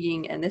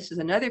intriguing, and this is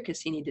another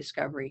Cassini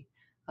discovery.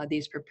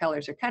 These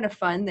propellers are kind of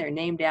fun. They're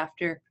named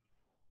after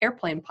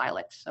airplane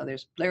pilots. So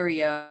there's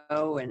Blériot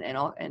and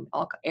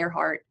all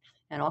Earhart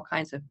and all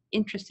kinds of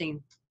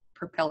interesting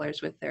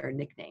propellers with their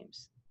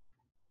nicknames.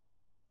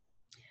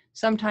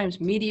 Sometimes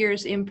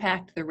meteors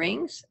impact the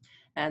rings,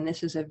 and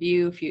this is a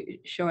view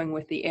showing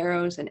with the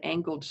arrows an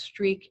angled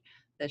streak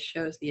that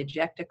shows the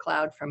ejecta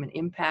cloud from an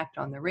impact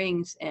on the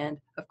rings. And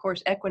of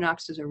course,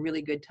 equinox is a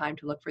really good time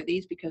to look for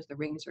these because the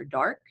rings are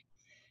dark.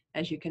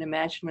 As you can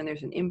imagine, when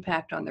there's an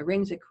impact on the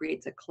rings, it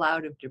creates a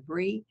cloud of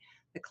debris.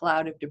 The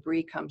cloud of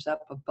debris comes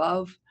up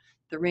above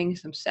the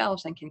rings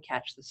themselves and can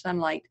catch the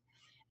sunlight.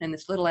 And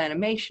this little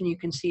animation, you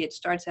can see it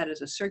starts out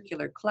as a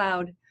circular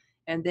cloud,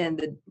 and then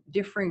the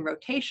differing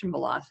rotation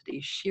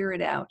velocities shear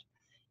it out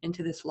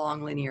into this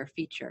long linear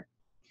feature.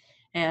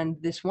 And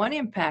this one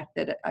impact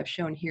that I've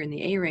shown here in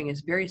the A ring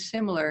is very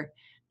similar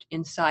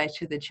in size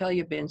to the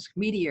Chelyabinsk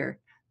meteor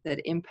that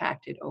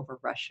impacted over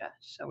Russia.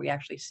 So we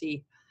actually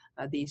see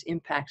these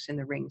impacts in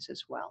the rings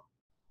as well.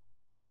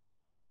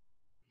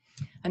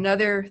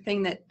 Another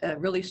thing that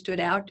really stood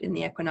out in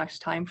the equinox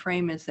time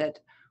frame is that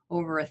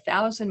over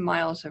 1,000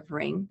 miles of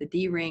ring, the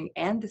D ring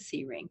and the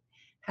C ring,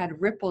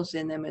 had ripples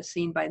in them as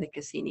seen by the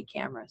Cassini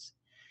cameras.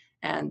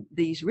 And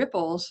these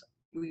ripples,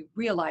 we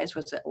realized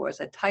was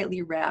a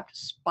tightly wrapped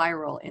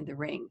spiral in the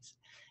rings.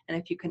 And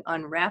if you can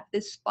unwrap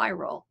this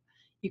spiral,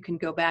 you can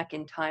go back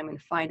in time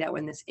and find out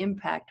when this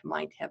impact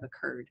might have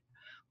occurred.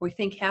 What we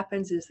think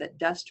happens is that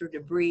dust or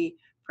debris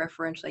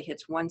preferentially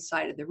hits one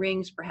side of the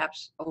rings,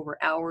 perhaps over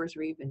hours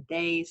or even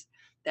days.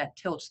 That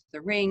tilts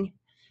the ring,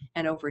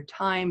 and over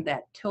time,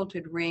 that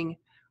tilted ring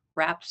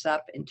wraps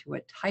up into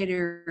a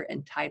tighter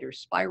and tighter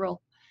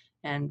spiral.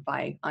 And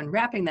by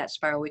unwrapping that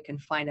spiral, we can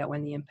find out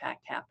when the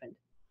impact happened.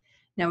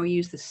 Now we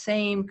use the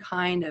same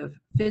kind of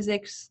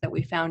physics that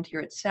we found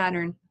here at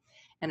Saturn.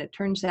 And it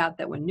turns out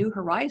that when New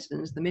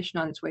Horizons, the mission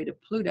on its way to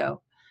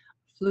Pluto,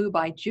 flew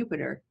by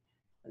Jupiter,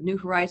 New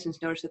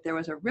Horizons noticed that there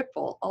was a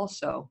ripple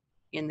also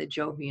in the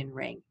Jovian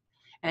ring.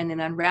 And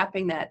in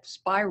unwrapping that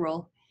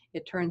spiral,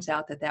 it turns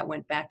out that that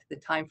went back to the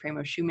time frame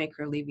of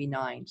Shoemaker-Levy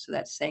 9. So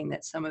that's saying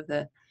that some of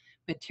the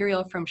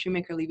material from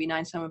Shoemaker-Levy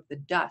 9, some of the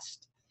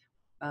dust,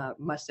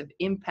 must have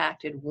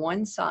impacted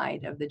one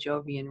side of the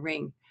Jovian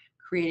ring,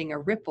 creating a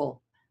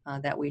ripple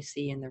that we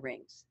see in the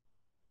rings.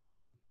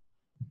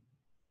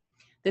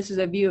 This is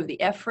a view of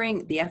the F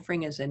ring. The F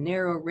ring is a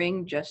narrow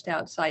ring just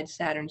outside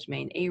Saturn's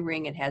main A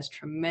ring. It has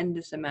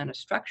tremendous amount of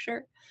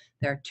structure.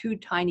 There are two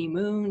tiny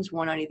moons,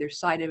 one on either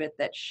side of it,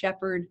 that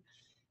shepherd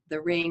the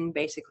ring,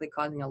 basically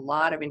causing a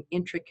lot of an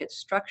intricate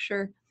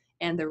structure,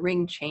 and the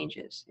ring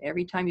changes.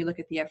 Every time you look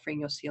at the F ring,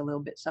 you'll see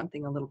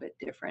something a little bit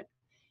different.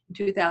 In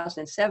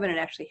 2007, it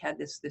actually had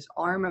this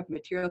arm of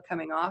material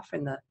coming off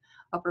in the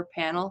upper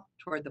panel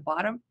toward the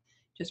bottom,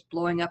 just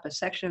blowing up a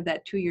section of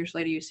that. 2 years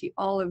later, you see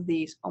all of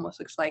these, almost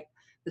looks like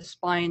the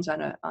spines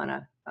on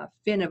a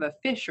fin of a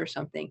fish or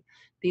something.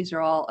 These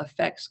are all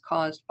effects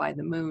caused by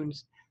the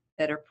moons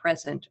that are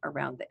present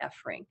around the F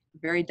ring.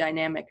 Very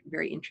dynamic,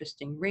 very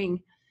interesting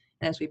ring.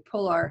 And as we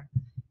pull our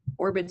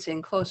orbits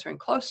in closer and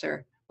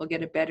closer, we'll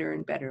get a better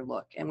and better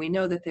look. And we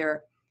know that there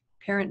are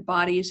parent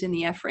bodies in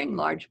the F ring,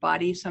 large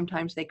bodies.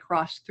 Sometimes they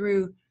cross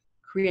through,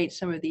 create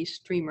some of these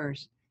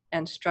streamers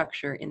and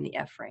structure in the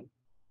F ring.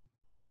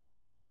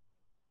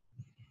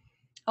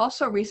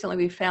 Also recently,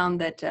 we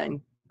found that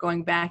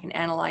going back and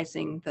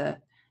analyzing the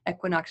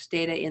equinox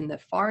data in the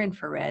far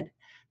infrared,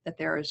 that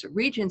there is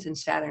regions in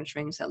Saturn's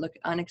rings that look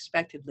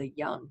unexpectedly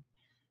young.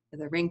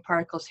 The ring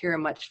particles here are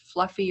much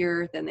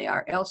fluffier than they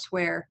are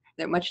elsewhere.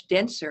 They're much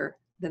denser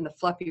than the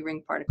fluffy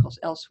ring particles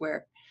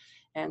elsewhere.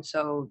 And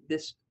so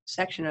this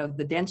section of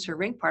the denser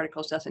ring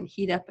particles doesn't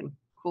heat up and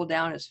cool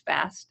down as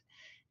fast,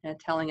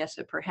 telling us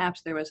that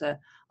perhaps there was a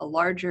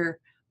larger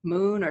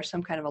moon or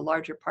some kind of a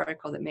larger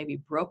particle that maybe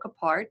broke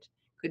apart.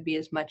 Could be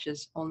as much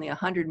as only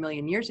 100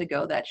 million years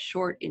ago. That's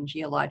short in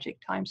geologic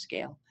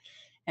timescale.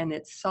 And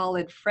its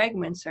solid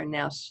fragments are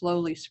now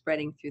slowly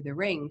spreading through the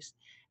rings.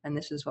 And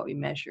this is what we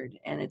measured.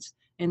 And it's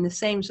in the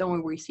same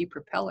zone where we see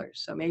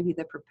propellers. So maybe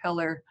the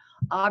propeller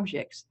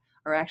objects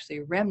are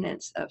actually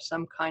remnants of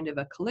some kind of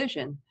a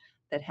collision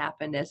that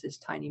happened as this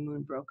tiny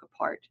moon broke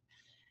apart.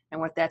 And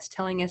what that's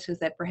telling us is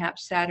that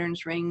perhaps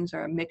Saturn's rings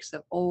are a mix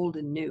of old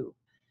and new.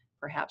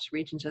 Perhaps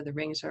regions of the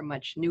rings are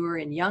much newer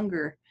and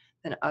younger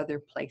than other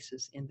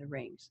places in the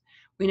rings.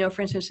 We know,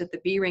 for instance, that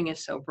the B ring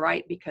is so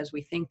bright because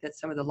we think that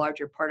some of the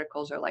larger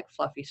particles are like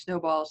fluffy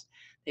snowballs.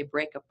 They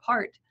break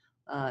apart,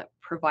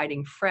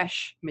 providing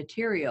fresh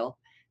material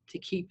to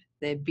keep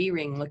the B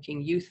ring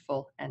looking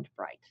youthful and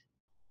bright.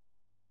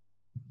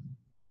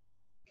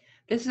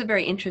 This is a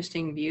very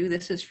interesting view.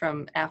 This is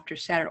from after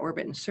Saturn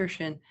orbit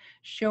insertion,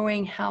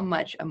 showing how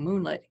much a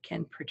moonlet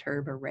can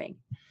perturb a ring.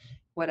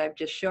 What I'm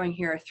just showing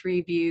here are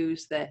three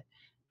views, that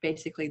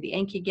basically the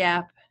Encke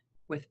gap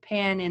with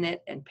Pan in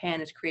it, and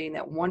Pan is creating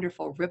that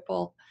wonderful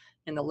ripple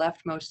in the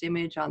leftmost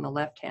image on the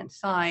left-hand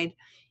side.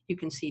 You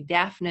can see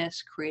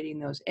Daphnis creating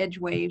those edge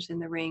waves in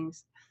the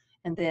rings.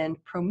 And then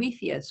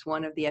Prometheus,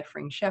 one of the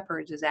F-ring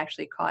shepherds, is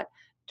actually caught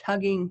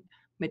tugging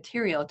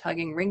material,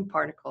 tugging ring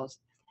particles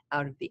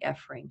out of the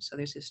F-ring. So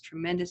there's this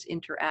tremendous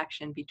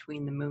interaction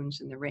between the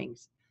moons and the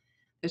rings.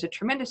 There's a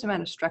tremendous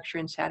amount of structure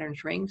in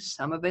Saturn's rings.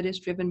 Some of it is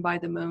driven by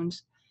the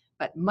moons,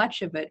 but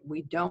much of it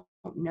we don't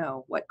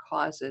know what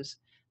causes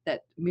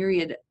that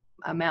myriad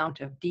amount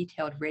of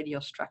detailed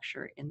radial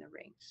structure in the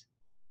rings.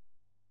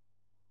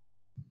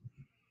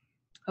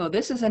 Oh,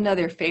 this is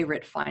another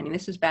favorite finding.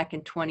 This is back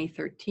in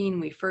 2013.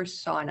 We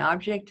first saw an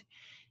object.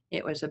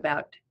 It was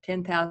about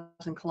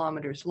 10,000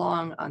 kilometers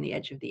long on the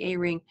edge of the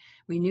A-ring.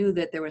 We knew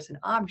that there was an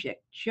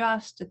object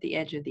just at the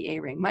edge of the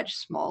A-ring, much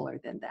smaller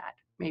than that,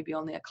 maybe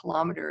only a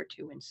kilometer or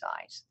two in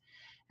size,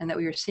 and that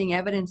we were seeing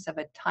evidence of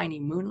a tiny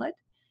moonlet.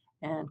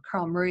 And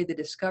Carl Murray, the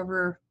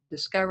discoverer,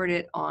 discovered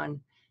it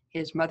on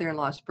his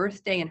mother-in-law's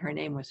birthday, and her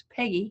name was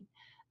Peggy.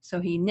 So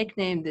he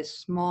nicknamed this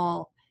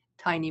small,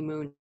 tiny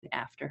moon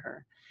after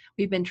her.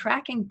 We've been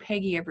tracking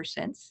Peggy ever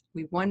since.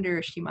 We wonder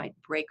if she might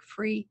break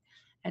free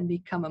and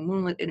become a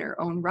moonlet in her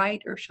own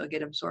right, or she'll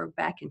get absorbed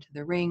back into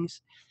the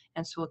rings.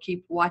 And so we'll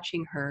keep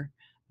watching her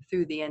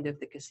through the end of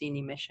the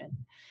Cassini mission.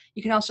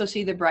 You can also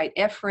see the bright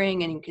F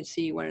ring, and you can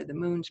see one of the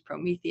moons,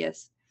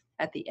 Prometheus,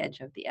 at the edge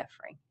of the F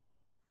ring.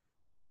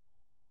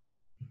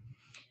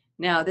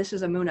 Now, this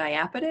is a moon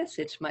Iapetus.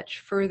 It's much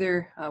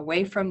further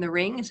away from the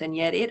rings, and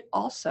yet it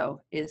also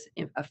is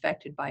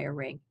affected by a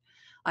ring.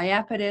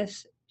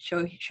 Iapetus,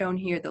 shown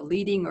here, the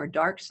leading or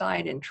dark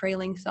side, and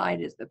trailing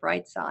side is the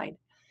bright side.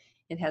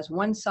 It has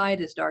one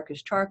side as dark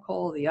as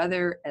charcoal, the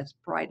other as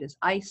bright as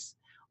ice,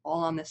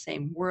 all on the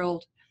same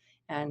world.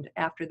 And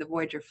after the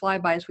Voyager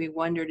flybys, we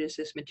wondered, is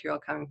this material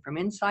coming from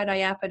inside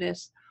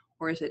Iapetus,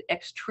 or is it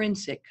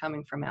extrinsic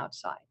coming from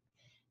outside?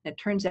 And it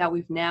turns out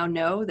we've now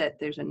know that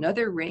there's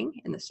another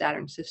ring in the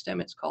Saturn system.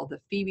 It's called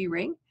the Phoebe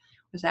ring.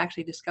 It was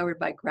actually discovered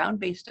by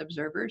ground-based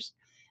observers.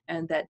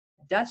 And that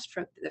dust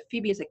from the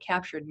Phoebe is a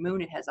captured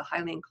moon. It has a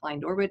highly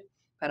inclined orbit,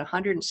 about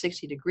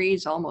 160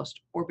 degrees,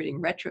 almost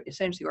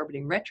essentially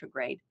orbiting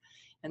retrograde.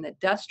 And the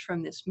dust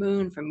from this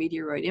moon, from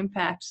meteoroid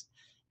impacts,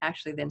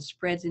 actually then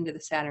spreads into the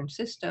Saturn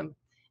system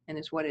and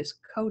is what is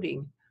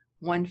coating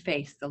one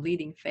face, the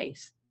leading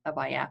face of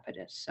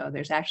Iapetus. So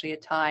there's actually a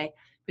tie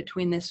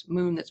between this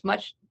moon that's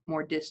much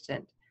more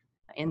distant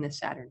in the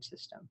Saturn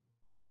system.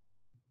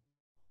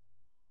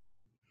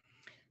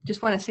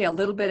 Just want to say a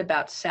little bit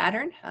about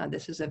Saturn.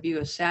 This is a view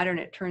of Saturn.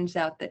 It turns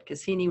out that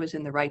Cassini was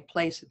in the right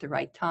place at the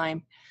right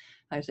time.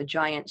 There's a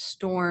giant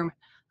storm.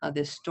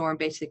 This storm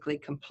basically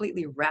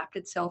completely wrapped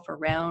itself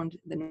around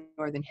the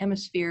northern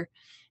hemisphere,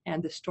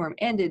 and the storm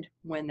ended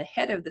when the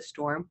head of the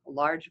storm, a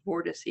large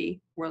vortice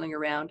whirling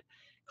around,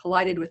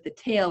 collided with the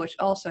tail, which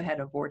also had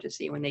a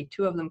vortice. When the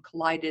two of them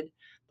collided,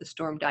 the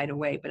storm died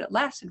away, but it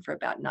lasted for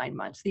about 9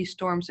 months. These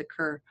storms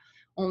occur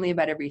only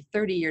about every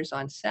 30 years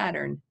on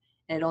Saturn,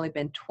 and it had only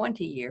been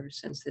 20 years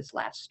since this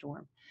last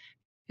storm.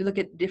 If you look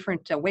at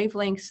different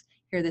wavelengths,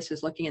 here this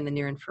is looking in the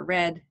near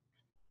infrared.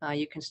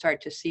 You can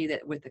start to see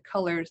that with the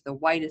colors, the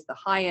white is the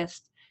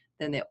highest,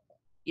 then the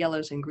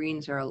yellows and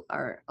greens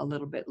are a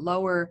little bit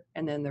lower,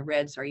 and then the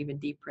reds are even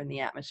deeper in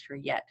the atmosphere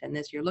yet. And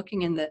as you're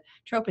looking in the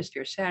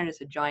troposphere, Saturn is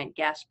a giant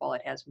gas ball.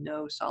 It has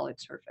no solid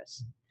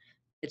surface.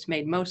 It's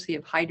made mostly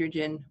of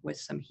hydrogen with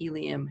some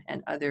helium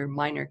and other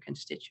minor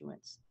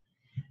constituents.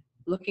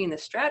 Looking in the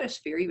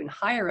stratosphere, even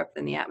higher up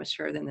than the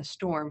atmosphere than the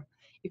storm,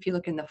 if you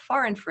look in the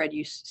far infrared,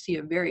 you see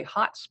a very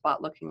hot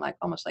spot looking like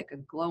almost like a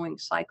glowing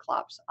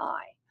cyclops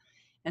eye.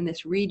 And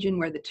this region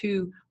where the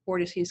two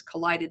vortices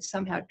collided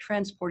somehow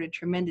transported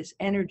tremendous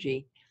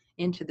energy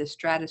into the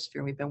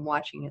stratosphere. We've been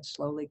watching it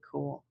slowly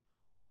cool.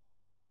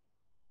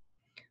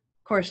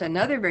 Of course,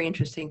 another very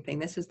interesting thing,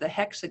 this is the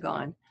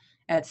hexagon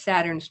at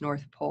Saturn's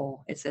North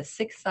Pole. It's a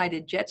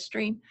 6-sided jet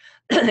stream.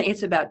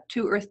 It's about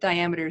 2 Earth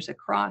diameters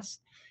across.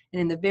 And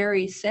in the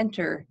very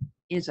center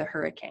is a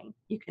hurricane.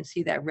 You can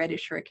see that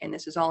reddish hurricane.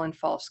 This is all in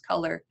false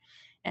color.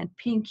 And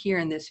pink here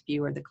in this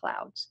view are the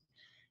clouds.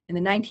 In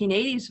the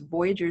 1980s,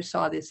 Voyager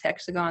saw this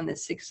hexagon,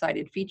 this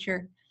 6-sided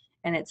feature,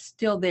 and it's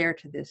still there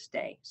to this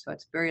day. So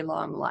it's very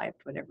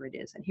long-lived, whatever it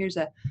is. And here's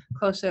a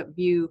close-up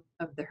view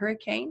of the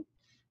hurricane.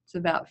 It's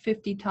about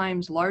 50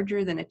 times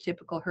larger than a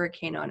typical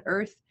hurricane on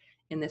Earth.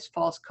 In this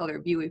false color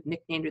view, we've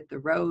nicknamed it the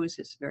rose.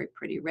 It's a very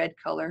pretty red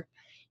color.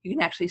 You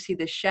can actually see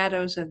the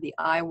shadows of the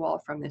eye wall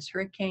from this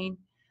hurricane.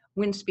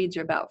 Wind speeds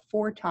are about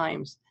 4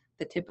 times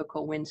the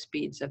typical wind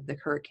speeds of the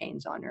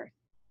hurricanes on Earth.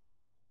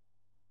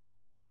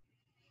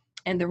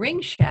 And the ring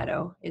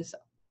shadow is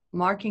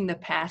marking the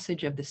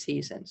passage of the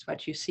seasons.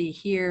 What you see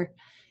here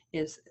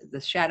is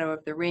the shadow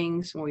of the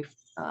rings. When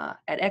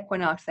at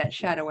equinox, that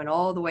shadow went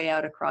all the way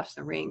out across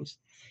the rings,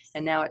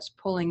 and now it's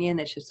pulling in.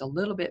 It's just a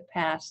little bit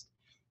past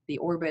the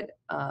orbit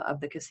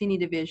of the Cassini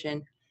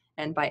division,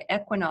 and by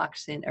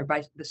equinox or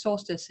by the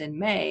solstice in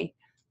May,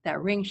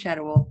 that ring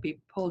shadow will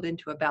be pulled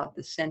into about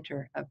the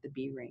center of the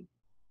B ring.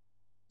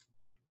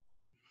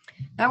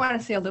 Now I want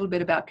to say a little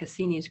bit about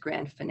Cassini's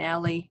grand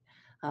finale.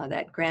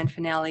 That grand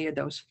finale are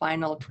those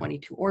final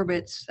 22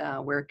 orbits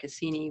where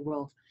Cassini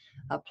will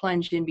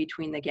plunge in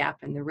between the gap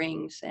and the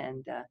rings.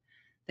 And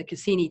the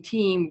Cassini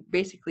team,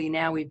 basically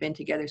now we've been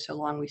together so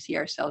long, we see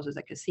ourselves as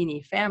a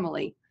Cassini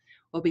family,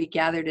 will be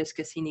gathered as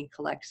Cassini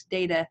collects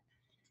data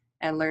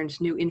and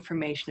learns new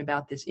information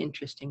about this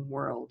interesting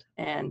world.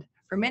 And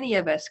for many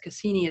of us,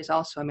 Cassini is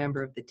also a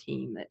member of the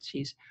team, that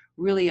she's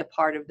really a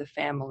part of the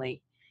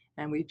family.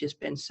 And we've just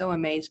been so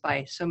amazed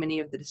by so many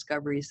of the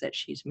discoveries that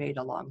she's made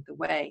along the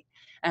way,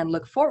 and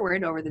look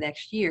forward over the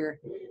next year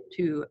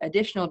to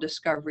additional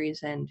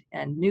discoveries and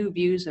new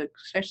views,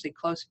 especially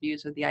close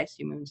views of the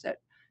icy moons that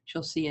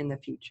she'll see in the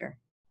future.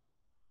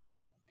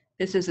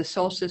 This is a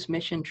solstice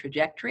mission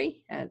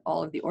trajectory at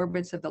all of the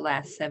orbits of the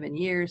last 7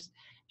 years,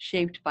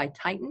 shaped by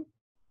Titan.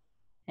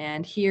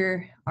 And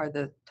here are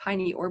the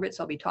tiny orbits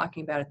I'll be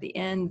talking about at the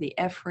end, the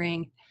F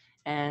ring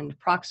and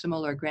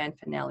proximal or grand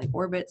finale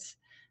orbits.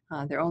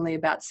 They're only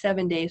about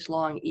 7 days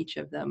long, each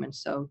of them, and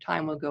so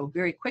time will go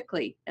very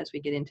quickly as we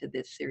get into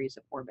this series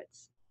of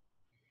orbits.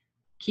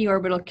 Key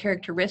orbital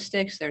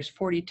characteristics, there's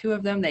 42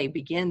 of them. They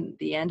begin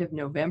the end of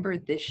November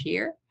this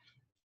year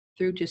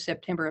through to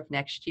September of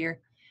next year.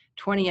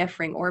 20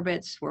 F-ring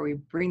orbits where we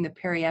bring the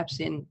periaps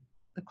in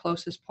the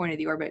closest point of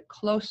the orbit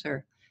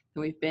closer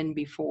than we've been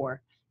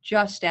before,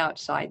 just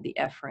outside the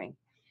F-ring.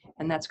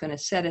 And that's going to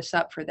set us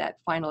up for that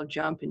final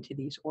jump into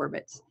these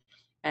orbits.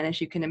 And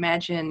as you can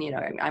imagine,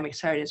 I'm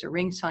excited as a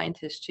ring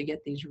scientist to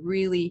get these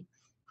really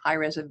high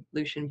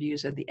resolution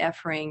views of the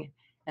F ring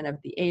and of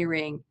the A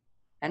ring,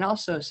 and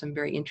also some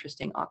very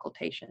interesting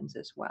occultations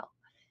as well.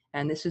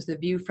 And this is the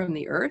view from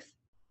the Earth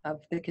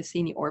of the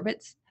Cassini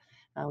orbits.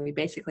 We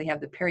basically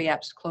have the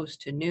periaps close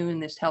to noon.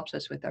 This helps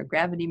us with our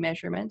gravity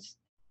measurements.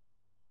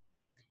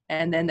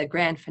 And then the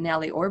grand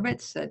finale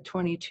orbits,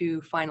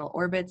 22 final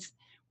orbits,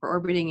 We're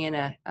orbiting in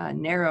a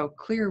narrow,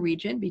 clear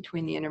region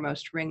between the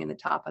innermost ring and the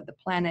top of the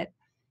planet.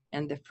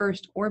 And the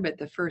first orbit,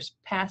 the first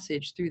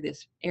passage through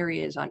this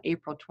area is on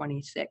April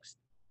 26th.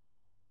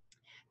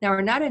 Now,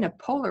 we're not in a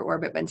polar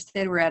orbit, but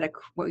instead we're at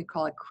what we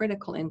call a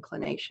critical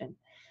inclination.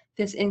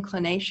 This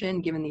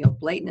inclination, given the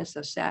oblateness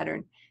of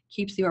Saturn,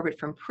 keeps the orbit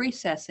from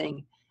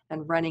precessing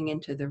and running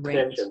into the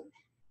rings.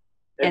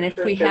 And if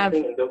we have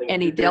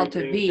any delta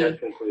V,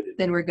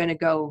 then we're going to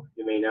go.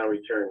 You may now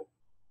return.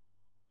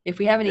 If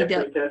we have any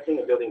X-ray testing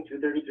in building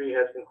 233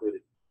 has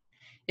concluded.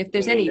 if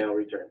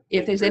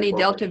there's any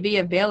delta V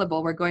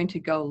available, we're going to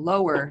go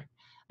lower.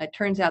 It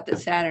turns out that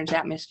Saturn's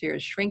atmosphere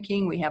is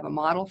shrinking. We have a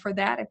model for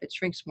that. If it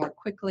shrinks more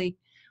quickly,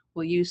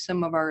 we'll use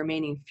some of our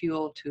remaining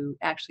fuel to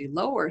actually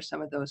lower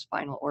some of those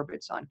final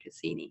orbits on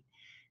Cassini.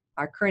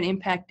 Our current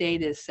impact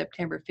date is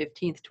September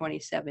 15th,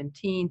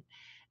 2017,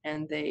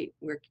 and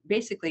we're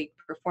basically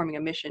performing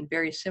a mission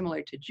very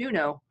similar to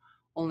Juno,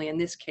 only in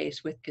this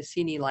case with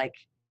Cassini-like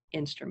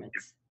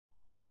instruments.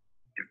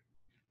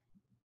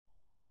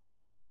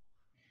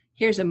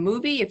 Here's a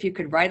movie. If you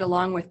could ride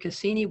along with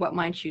Cassini, what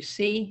might you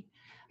see?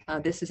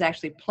 This is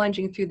actually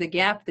plunging through the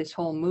gap. This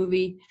whole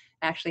movie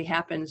actually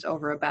happens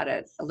over about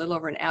a little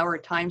over an hour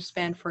time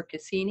span for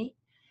Cassini.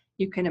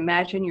 You can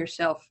imagine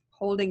yourself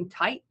holding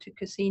tight to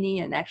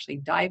Cassini and actually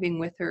diving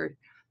with her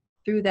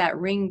through that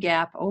ring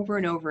gap over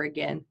and over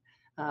again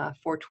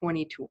for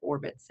 22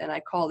 orbits. And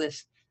I call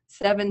this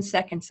 7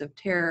 seconds of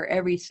terror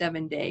every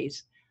 7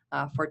 days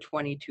for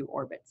 22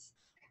 orbits.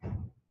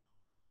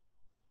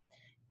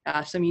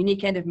 Some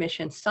unique end of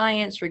mission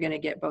science. We're going to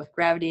get both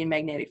gravity and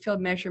magnetic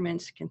field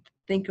measurements. You can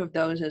think of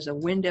those as a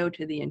window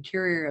to the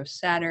interior of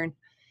Saturn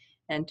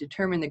and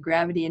determine the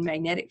gravity and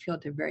magnetic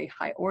field to very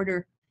high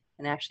order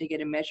and actually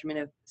get a measurement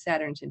of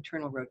Saturn's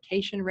internal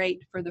rotation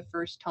rate for the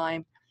first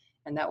time.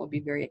 And that will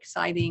be very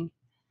exciting.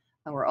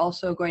 We're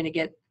also going to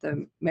get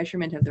the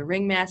measurement of the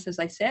ring mass, as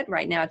I said.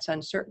 Right now it's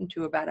uncertain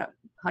to about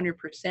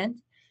 100%.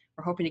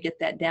 We're hoping to get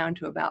that down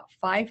to about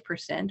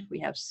 5%. We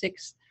have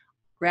 6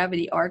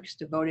 gravity arcs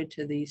devoted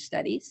to these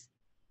studies.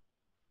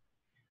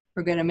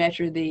 We're going to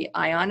measure the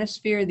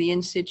ionosphere, the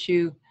in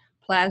situ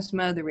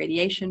plasma, the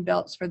radiation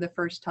belts for the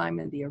first time,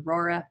 and the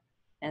aurora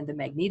and the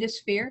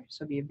magnetosphere.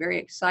 So it'll be very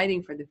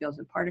exciting for the fields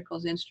and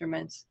particles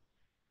instruments.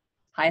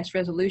 Highest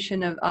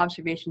resolution of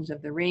observations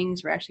of the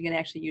rings. We're actually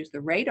going to use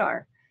the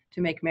radar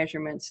to make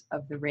measurements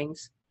of the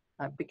rings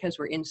because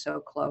we're in so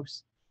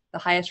close. The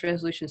highest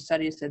resolution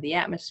studies of the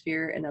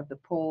atmosphere and of the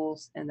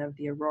poles and of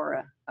the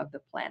aurora of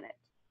the planet.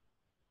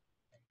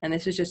 And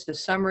this is just a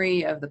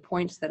summary of the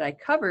points that I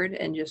covered,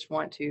 and just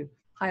want to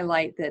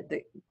highlight that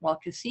while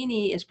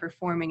Cassini is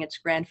performing its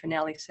grand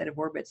finale set of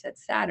orbits at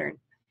Saturn,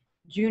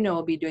 Juno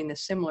will be doing the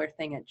similar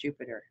thing at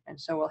Jupiter. And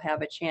so we'll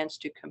have a chance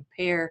to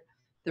compare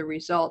the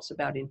results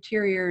about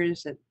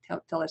interiors that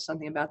tell us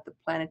something about the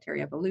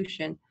planetary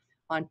evolution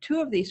on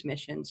 2 of these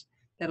missions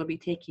that'll be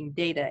taking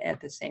data at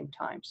the same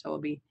time. So we'll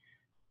be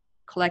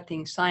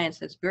collecting science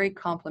that's very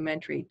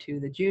complementary to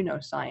the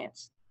Juno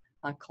science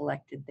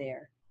collected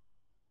there.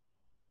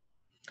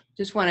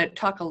 Just want to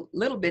talk a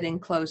little bit in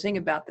closing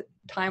about the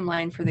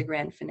timeline for the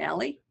grand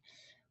finale.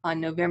 On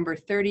November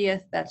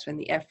 30th, that's when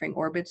the F-ring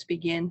orbits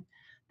begin.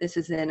 This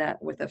is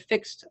with a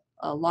fixed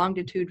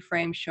longitude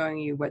frame showing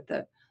you what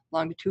the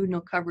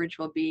longitudinal coverage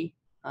will be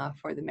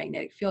for the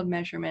magnetic field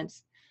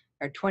measurements.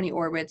 There are 20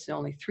 orbits and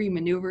only 3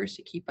 maneuvers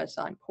to keep us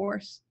on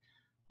course.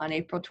 On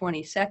April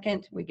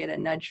 22nd, we get a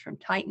nudge from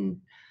Titan.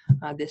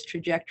 This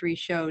trajectory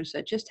shows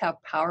just how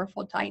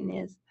powerful Titan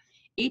is.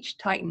 Each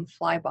Titan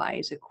flyby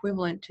is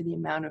equivalent to the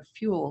amount of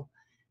fuel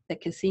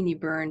that Cassini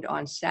burned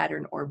on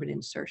Saturn orbit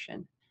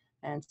insertion.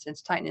 And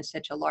since Titan is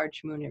such a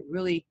large moon, it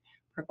really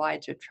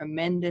provides a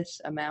tremendous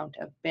amount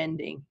of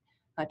bending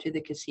to the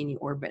Cassini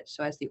orbit.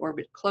 So as the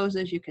orbit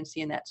closes, you can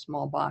see in that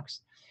small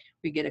box,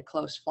 we get a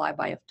close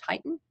flyby of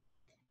Titan.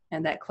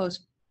 And that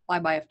close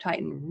flyby of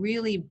Titan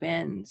really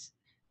bends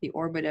the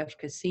orbit of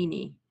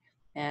Cassini.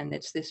 And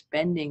it's this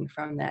bending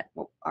from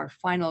our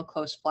final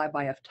close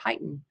flyby of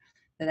Titan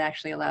that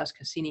actually allows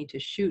Cassini to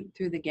shoot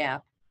through the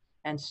gap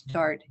and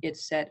start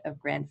its set of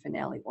grand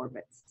finale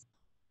orbits.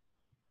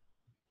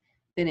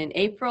 Then in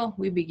April,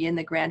 we begin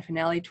the grand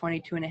finale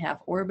 22.5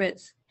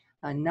 orbits,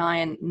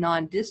 9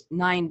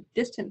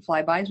 distant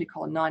flybys, we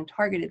call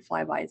non-targeted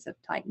flybys of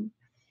Titan.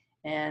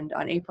 And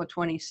on April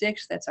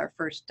 26th, that's our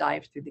first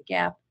dive through the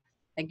gap.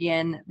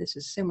 Again, this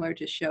is similar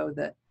to show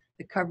the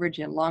coverage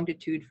and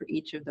longitude for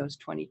each of those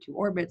 22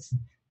 orbits,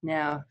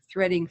 now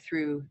threading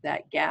through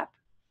that gap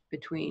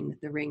between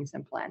the rings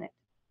and planet.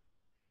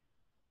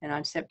 And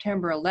on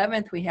September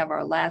 11th, we have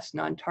our last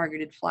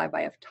non-targeted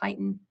flyby of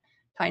Titan.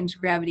 Titan's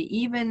gravity,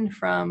 even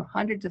from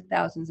hundreds of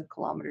thousands of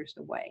kilometers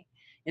away,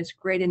 is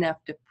great enough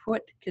to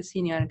put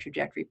Cassini on a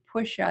trajectory,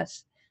 push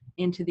us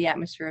into the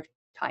atmosphere of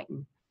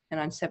Titan. And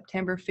on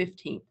September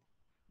 15th,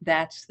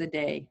 that's the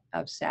day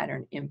of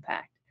Saturn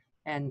impact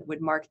and would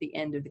mark the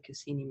end of the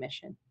Cassini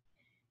mission.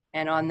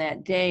 And on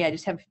that day, I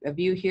just have a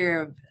view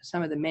here of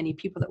some of the many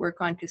people that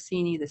work on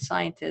Cassini, the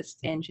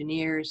scientists,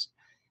 engineers,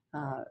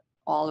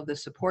 all of the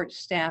support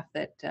staff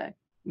that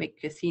make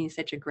Cassini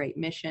such a great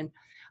mission.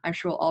 I'm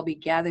sure we'll all be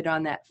gathered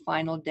on that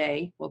final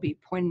day. We'll be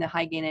pointing the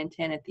high gain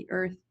antenna at the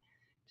Earth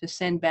to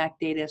send back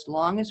data as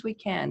long as we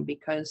can,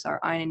 because our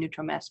ion and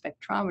neutral mass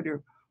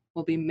spectrometer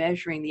will be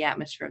measuring the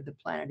atmosphere of the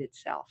planet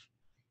itself.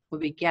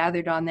 We'll be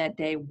gathered on that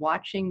day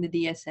watching the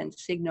DSN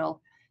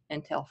signal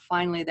until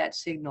finally that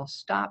signal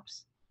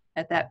stops.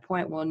 At that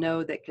point, we'll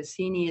know that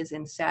Cassini is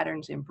in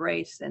Saturn's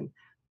embrace and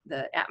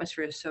the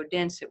atmosphere is so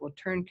dense it will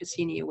turn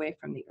Cassini away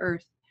from the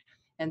Earth.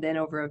 And then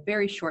over a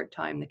very short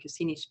time, the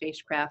Cassini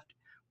spacecraft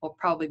will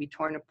probably be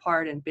torn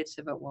apart and bits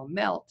of it will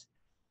melt.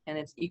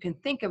 And you can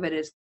think of it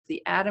as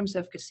the atoms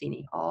of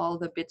Cassini, all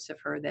the bits of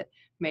her that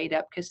made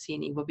up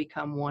Cassini will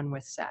become one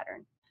with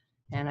Saturn.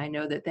 And I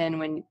know that then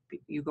when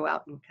you go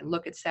out and can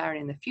look at Saturn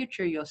in the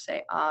future, you'll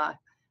say, ah,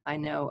 I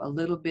know a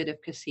little bit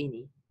of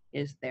Cassini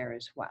is there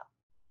as well.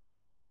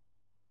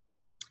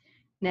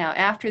 Now,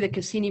 after the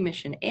Cassini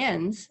mission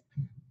ends,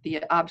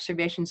 the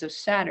observations of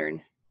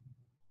Saturn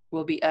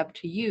will be up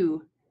to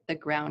you, the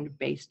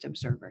ground-based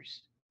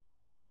observers.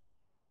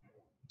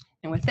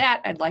 And with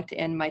that, I'd like to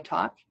end my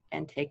talk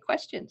and take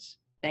questions.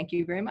 Thank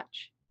you very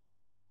much.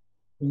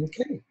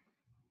 Okay.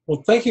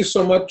 Well, thank you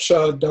so much,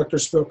 Dr.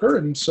 Spilker.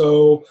 And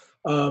so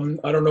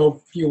I don't know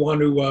if you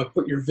want to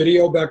put your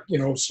video back,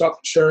 stop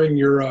sharing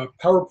your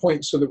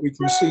PowerPoint so that we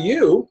can see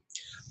you.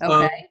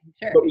 Okay,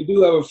 sure. But we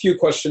do have a few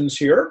questions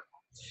here.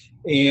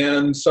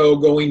 And so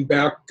going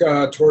back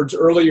towards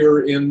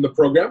earlier in the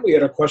program, we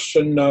had a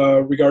question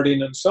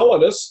regarding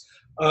Enceladus.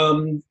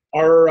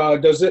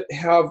 Does it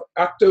have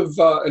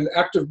an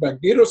active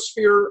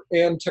magnetosphere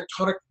and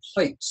tectonic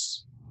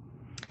plates?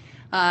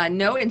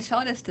 No,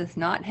 Enceladus does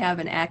not have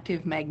an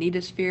active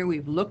magnetosphere.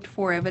 We've looked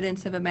for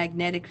evidence of a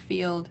magnetic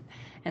field,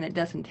 and it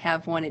doesn't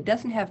have one. It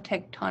doesn't have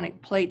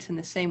tectonic plates in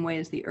the same way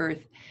as the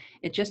Earth.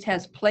 It just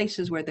has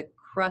places where the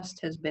crust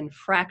has been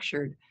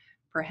fractured,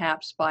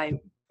 perhaps by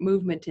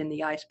movement in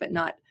the ice, but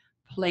not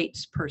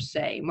plates per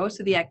se. Most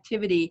of the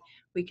activity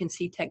we can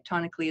see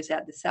tectonically is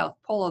at the South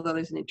Pole, although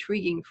there's an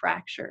intriguing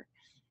fracture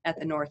at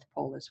the North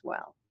Pole as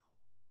well.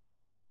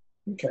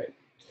 Okay.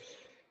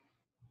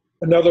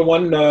 Another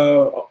one,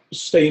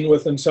 staying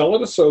with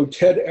Enceladus. So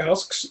Ted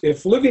asks,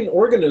 if living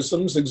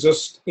organisms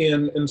exist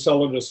in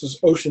Enceladus's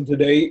ocean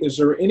today, is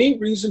there any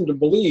reason to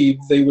believe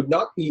they would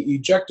not be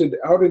ejected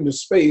out into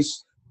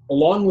space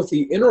along with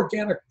the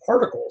inorganic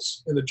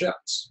particles in the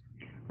jets?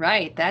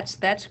 Right,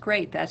 that's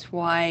great. That's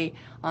why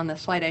on the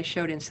slide I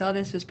showed,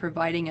 Enceladus is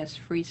providing us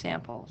free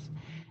samples.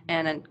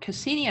 And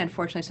Cassini,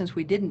 unfortunately, since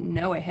we didn't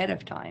know ahead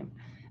of time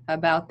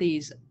about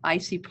these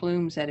icy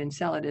plumes at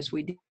Enceladus,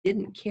 we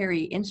didn't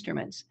carry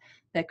instruments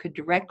that could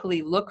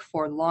directly look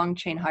for long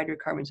chain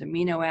hydrocarbons,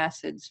 amino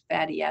acids,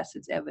 fatty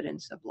acids,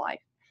 evidence of life.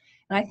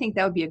 And I think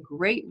that would be a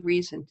great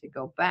reason to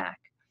go back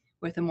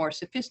with a more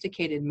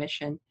sophisticated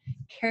mission,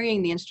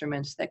 carrying the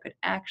instruments that could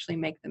actually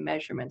make the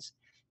measurements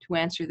to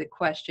answer the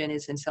question,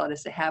 is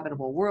Enceladus a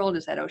habitable world?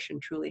 Is that ocean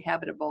truly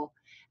habitable?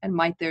 And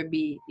might there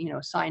be,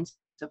 signs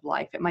of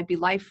life? It might be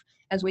life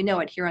as we know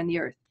it here on the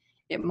Earth.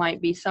 It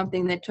might be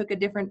something that took a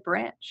different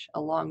branch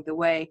along the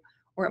way,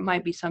 or it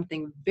might be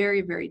something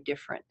very, very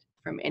different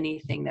from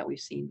anything that we've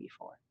seen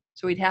before.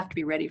 So we'd have to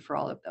be ready for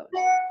all of those.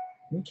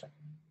 Okay.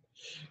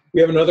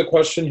 We have another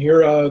question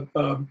here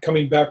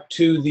coming back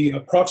to the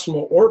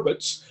proximal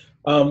orbits.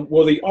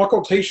 Will the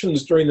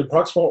occultations during the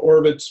proximal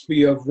orbits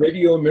be of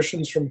radio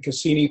emissions from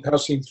Cassini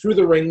passing through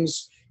the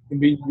rings and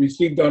being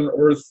received on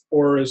Earth,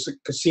 or is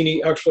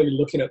Cassini actually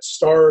looking at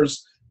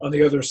stars on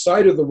the other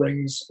side of the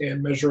rings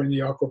and measuring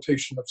the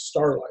occultation of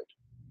starlight?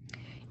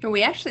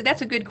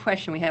 That's a good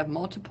question. We have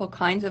multiple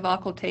kinds of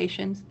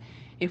occultations.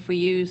 If we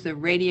use the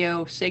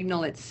radio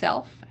signal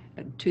itself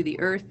to the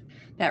Earth,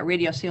 that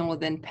radio signal will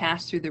then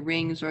pass through the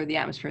rings or the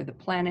atmosphere of the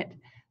planet.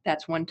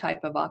 That's one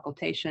type of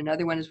occultation.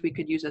 Another one is we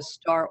could use a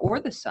star or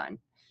the sun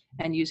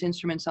and use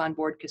instruments on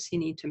board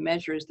Cassini to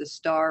measure as the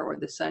star or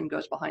the sun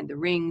goes behind the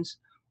rings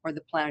or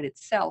the planet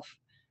itself,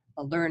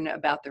 learn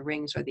about the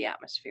rings or the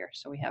atmosphere.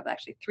 So we have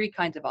actually three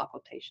kinds of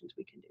occultations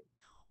we can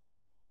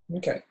do.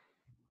 Okay.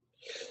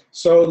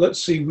 So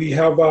let's see, we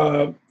have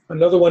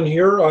another one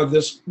here.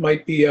 This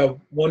might be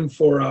one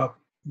for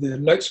the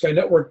Night Sky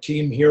Network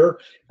team here,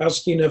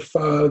 asking if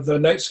the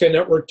Night Sky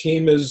Network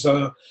team is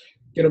going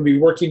to be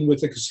working with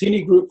the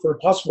Cassini group for a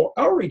possible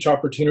outreach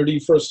opportunity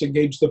for us to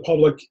engage the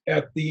public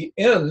at the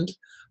end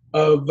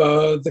of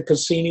the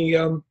Cassini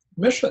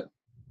mission.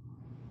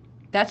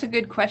 That's a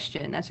good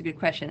question. That's a good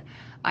question.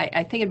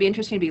 I think it'd be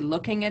interesting to be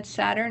looking at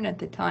Saturn at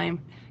the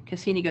time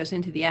Cassini goes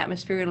into the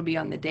atmosphere. It'll be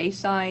on the day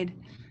side.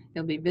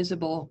 It'll be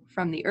visible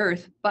from the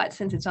Earth, but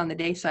since it's on the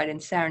day side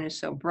and Saturn is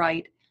so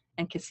bright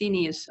and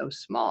Cassini is so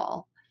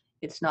small,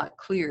 it's not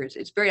clear.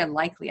 It's very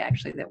unlikely,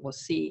 actually, that we'll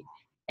see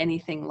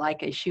anything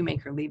like a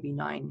Shoemaker-Levy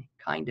 9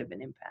 kind of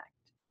an impact.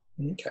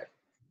 Okay.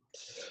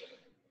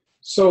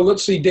 So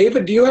let's see,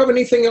 David, do you have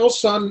anything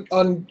else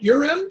on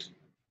your end?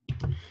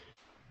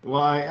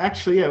 Well,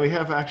 we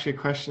have actually a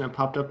question that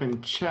popped up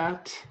in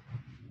chat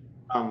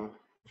from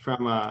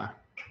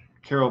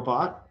Carol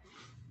Bott.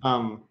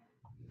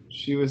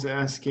 She was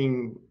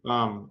asking,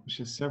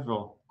 she has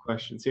several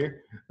questions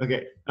here.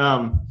 Okay.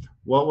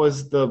 What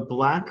was the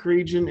black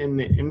region in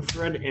the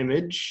infrared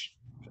image?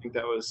 I think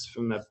that was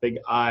from that big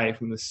eye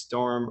from the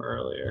storm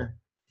earlier.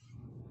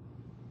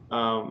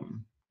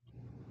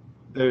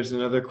 There's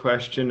another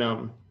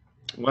question.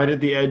 Why did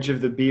the edge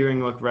of the B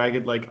ring look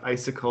ragged like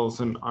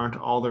icicles, and aren't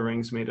all the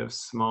rings made of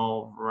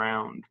small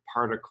round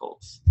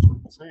particles?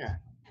 So yeah.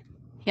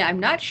 Yeah, I'm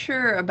not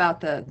sure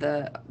about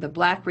the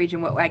black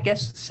region. What I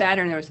guess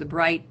Saturn, there was the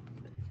bright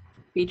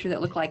feature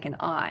that looked like an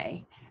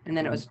eye, and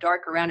then it was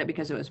dark around it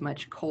because it was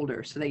much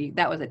colder. So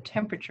that was a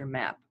temperature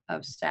map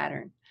of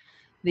Saturn.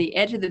 The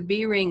edge of the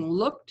B ring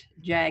looked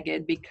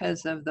jagged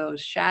because of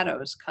those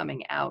shadows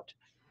coming out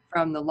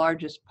from the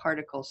largest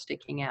particles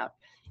sticking out.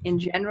 In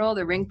general,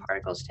 the ring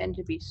particles tend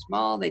to be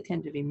small. They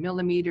tend to be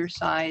millimeter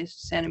sized,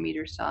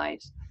 centimeter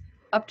sized,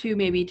 up to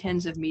maybe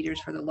tens of meters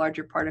for the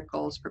larger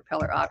particles,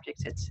 propeller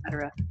objects,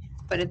 etc.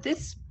 But at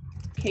this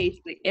case,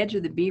 the edge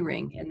of the B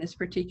ring in this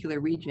particular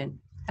region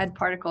had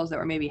particles that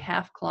were maybe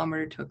half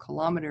kilometer to a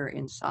kilometer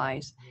in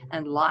size,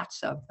 and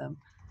lots of them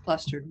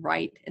clustered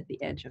right at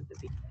the edge of the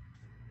B ring.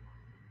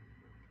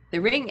 The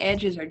ring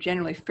edges are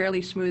generally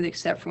fairly smooth,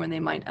 except for when they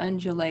might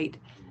undulate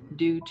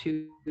due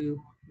to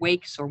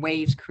wakes or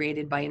waves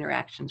created by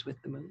interactions with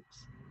the moons.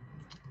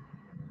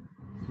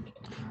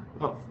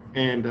 Oh,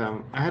 and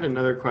I had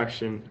another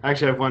question.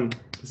 Actually, I have one.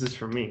 This is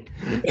for me.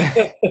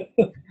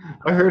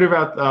 I heard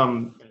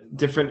about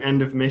different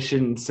end of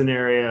mission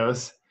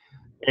scenarios,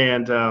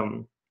 and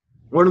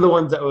one of the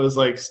ones that was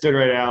like stood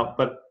right out,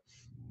 but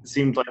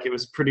seemed like it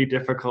was pretty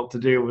difficult to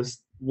do,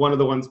 was one of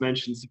the ones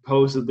mentioned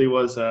supposedly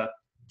was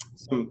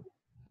some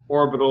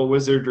orbital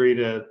wizardry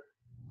to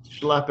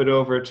schlep it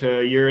over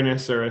to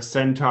Uranus or a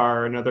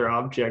centaur or another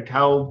object.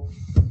 How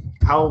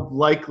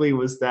likely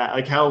was that?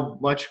 Like, how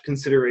much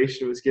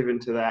consideration was given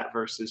to that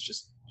versus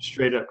just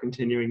straight up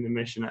continuing the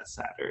mission at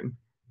Saturn?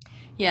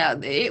 Yeah,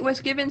 it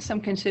was given some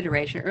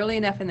consideration early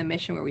enough in the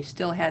mission where we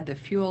still had the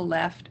fuel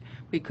left.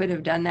 We could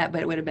have done that,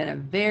 but it would have been a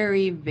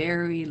very,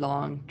 very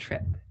long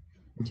trip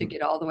to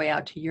get all the way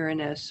out to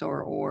Uranus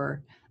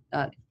or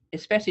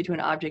especially to an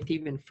object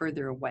even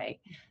further away.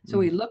 So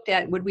we looked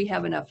at, would we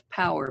have enough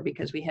power,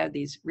 because we have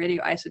these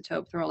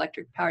radioisotope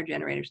thermoelectric power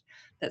generators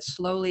that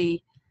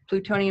slowly,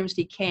 plutonium's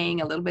decaying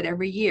a little bit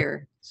every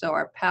year, so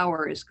our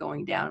power is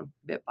going down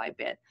bit by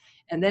bit.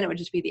 And then it would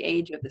just be the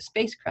age of the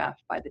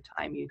spacecraft by the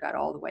time you got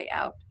all the way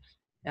out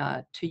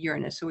to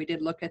Uranus. So we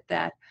did look at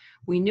that.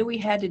 We knew we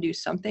had to do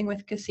something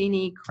with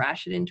Cassini,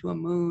 crash it into a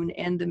moon,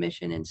 end the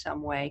mission in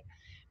some way,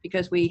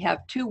 because we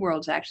have two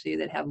worlds actually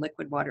that have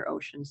liquid water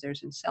oceans.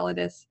 There's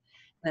Enceladus,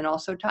 and then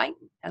also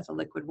Titan has a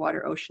liquid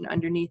water ocean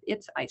underneath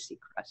its icy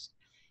crust.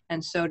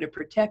 And so to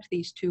protect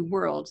these two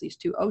worlds, these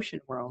two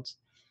ocean worlds,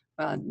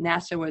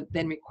 NASA would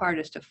then required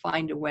us to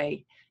find a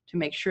way to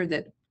make sure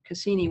that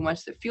Cassini,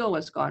 once the fuel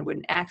was gone,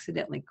 wouldn't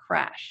accidentally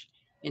crash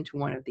into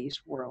one of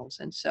these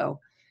worlds. And so,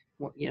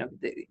 you know,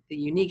 the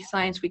unique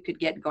science we could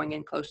get going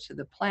in close to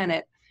the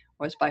planet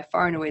was by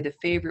far and away the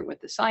favorite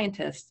with the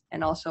scientists,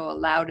 and also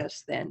allowed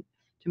us then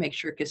to make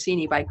sure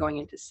Cassini, by going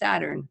into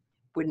Saturn,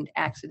 wouldn't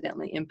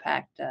accidentally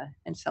impact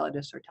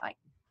Enceladus or Titan.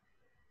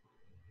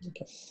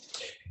 Okay.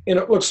 And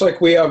it looks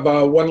like we have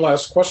one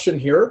last question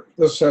here.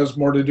 This has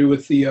more to do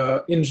with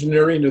the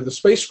engineering of the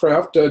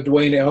spacecraft.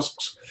 Dwayne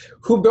asks,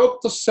 who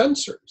built the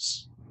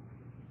sensors?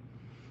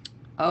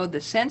 Oh, the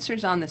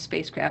sensors on the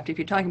spacecraft. If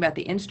you're talking about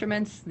the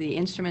instruments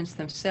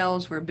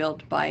themselves were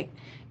built by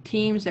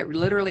teams that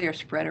literally are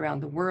spread around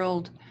the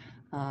world.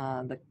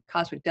 The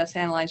cosmic dust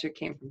analyzer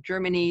came from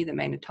Germany, the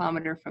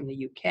magnetometer from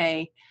the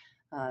UK.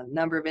 A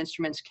number of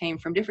instruments came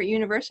from different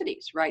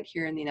universities right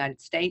here in the United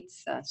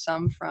States,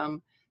 some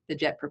from the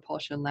Jet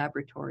Propulsion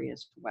Laboratory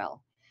as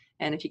well.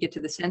 And if you get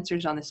to the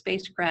sensors on the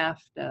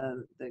spacecraft,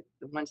 the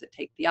ones that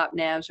take the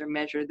op-navs or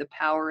measure the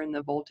power and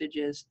the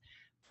voltages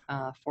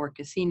for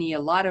Cassini, a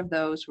lot of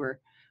those were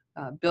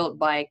built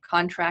by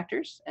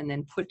contractors and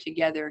then put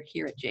together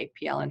here at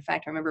JPL. In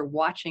fact, I remember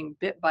watching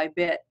bit by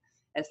bit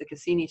as the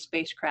Cassini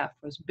spacecraft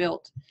was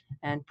built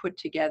and put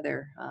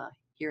together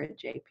here at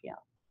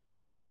JPL.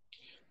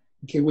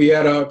 Okay, we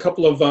had a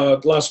couple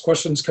of last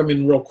questions come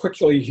in real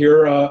quickly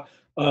here.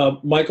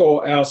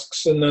 Michael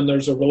asks, and then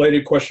there's a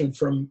related question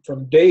from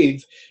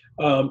Dave.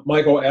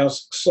 Michael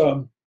asks,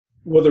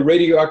 will the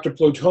radioactive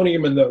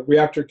plutonium in the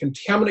reactor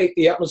contaminate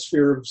the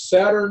atmosphere of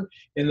Saturn?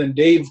 And then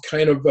Dave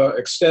kind of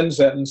extends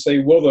that and say,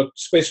 will the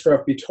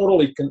spacecraft be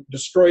totally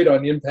destroyed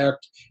on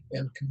impact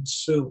and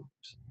consumed?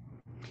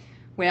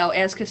 Well,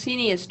 as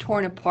Cassini is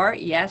torn apart,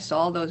 yes,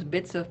 all those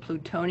bits of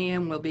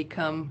plutonium will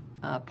become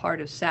part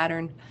of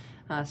Saturn.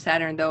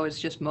 Saturn, though, is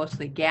just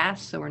mostly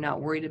gas, so we're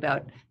not worried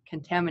about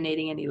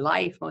contaminating any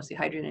life, mostly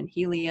hydrogen and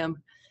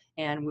helium.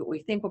 And what we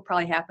think will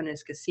probably happen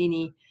is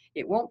Cassini,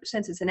 it won't,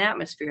 since it's an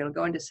atmosphere, it'll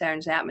go into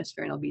Saturn's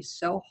atmosphere and it'll be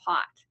so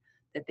hot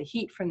that the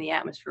heat from the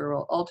atmosphere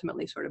will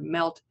ultimately sort of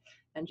melt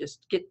and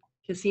just get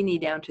Cassini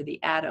down to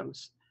the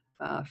atoms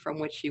from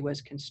which she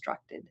was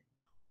constructed.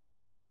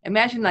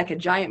 Imagine like a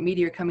giant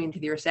meteor coming into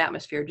the Earth's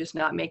atmosphere, just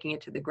not making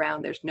it to the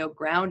ground. There's no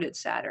ground at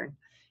Saturn.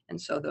 And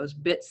so those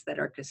bits that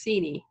are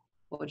Cassini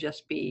will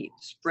just be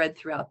spread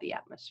throughout the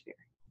atmosphere.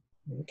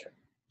 Okay.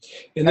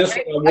 In this,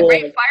 A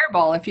great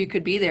fireball, if you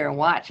could be there and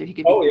watch. If you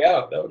could be oh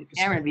yeah, that would be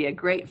camera, it'd be a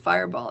great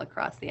fireball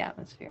across the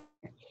atmosphere.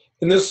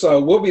 And this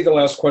will be the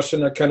last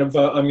question. I kind of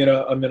I'm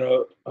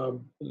gonna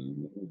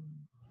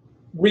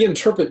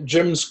reinterpret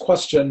Jim's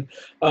question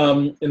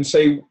and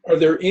say, are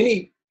there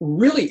any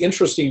really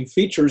interesting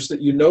features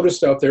that you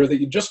noticed out there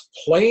that you just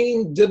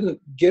plain didn't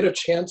get a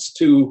chance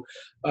to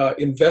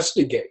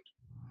investigate?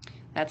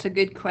 That's a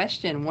good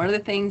question. One of the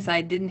things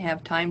I didn't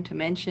have time to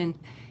mention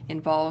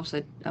involves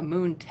a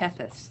moon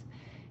Tethys.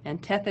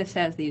 And Tethys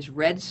has these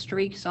red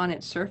streaks on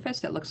its surface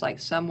that looks like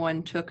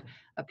someone took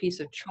a piece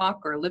of chalk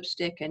or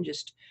lipstick and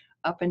just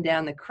up and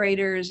down the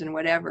craters and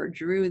whatever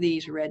drew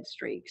these red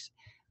streaks.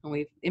 And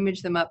we've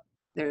imaged them up.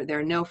 There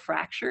are no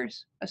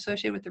fractures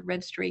associated with the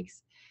red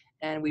streaks.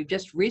 And we've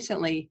just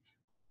recently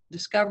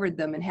discovered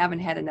them and haven't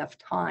had enough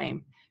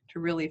time to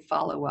really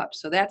follow up.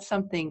 So that's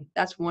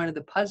one of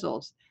the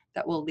puzzles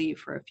that we'll leave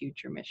for a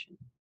future mission.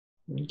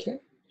 Okay.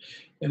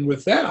 And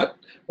with that,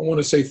 I want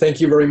to say thank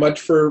you very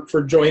much for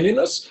joining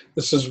us.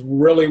 This is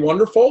really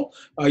wonderful.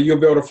 You'll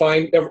be able to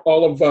find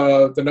all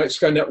of the Night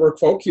Sky Network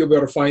folk. You'll be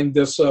able to find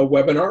this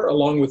webinar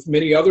along with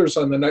many others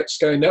on the Night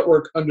Sky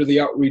Network under the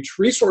Outreach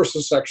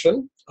Resources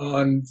section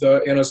on the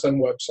NSN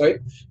website.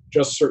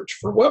 Just search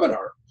for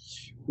webinar.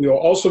 We will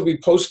also be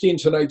posting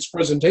tonight's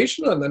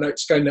presentation on the Night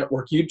Sky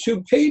Network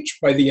YouTube page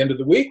by the end of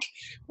the week,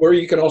 where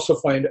you can also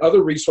find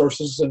other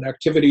resources and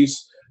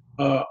activities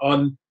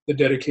on the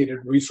dedicated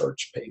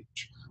research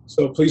page.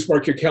 So please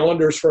mark your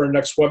calendars for our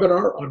next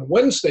webinar on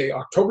Wednesday,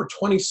 October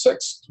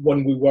 26th,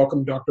 when we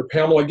welcome Dr.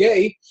 Pamela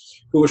Gay,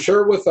 who will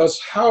share with us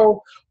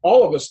how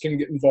all of us can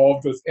get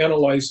involved with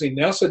analyzing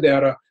NASA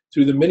data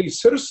through the many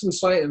citizen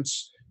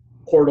science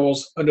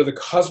portals under the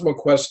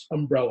CosmoQuest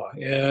umbrella.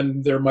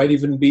 And there might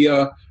even be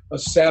a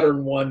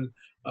Saturn one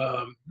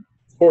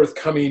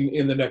forthcoming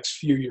in the next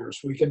few years,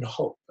 we can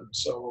hope. And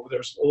so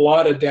there's a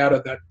lot of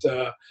data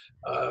that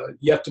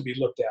yet to be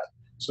looked at.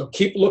 So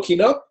keep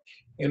looking up,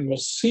 and we'll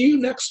see you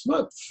next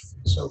month.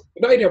 So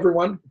good night,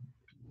 everyone.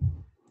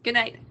 Good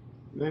night.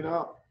 Good night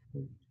all.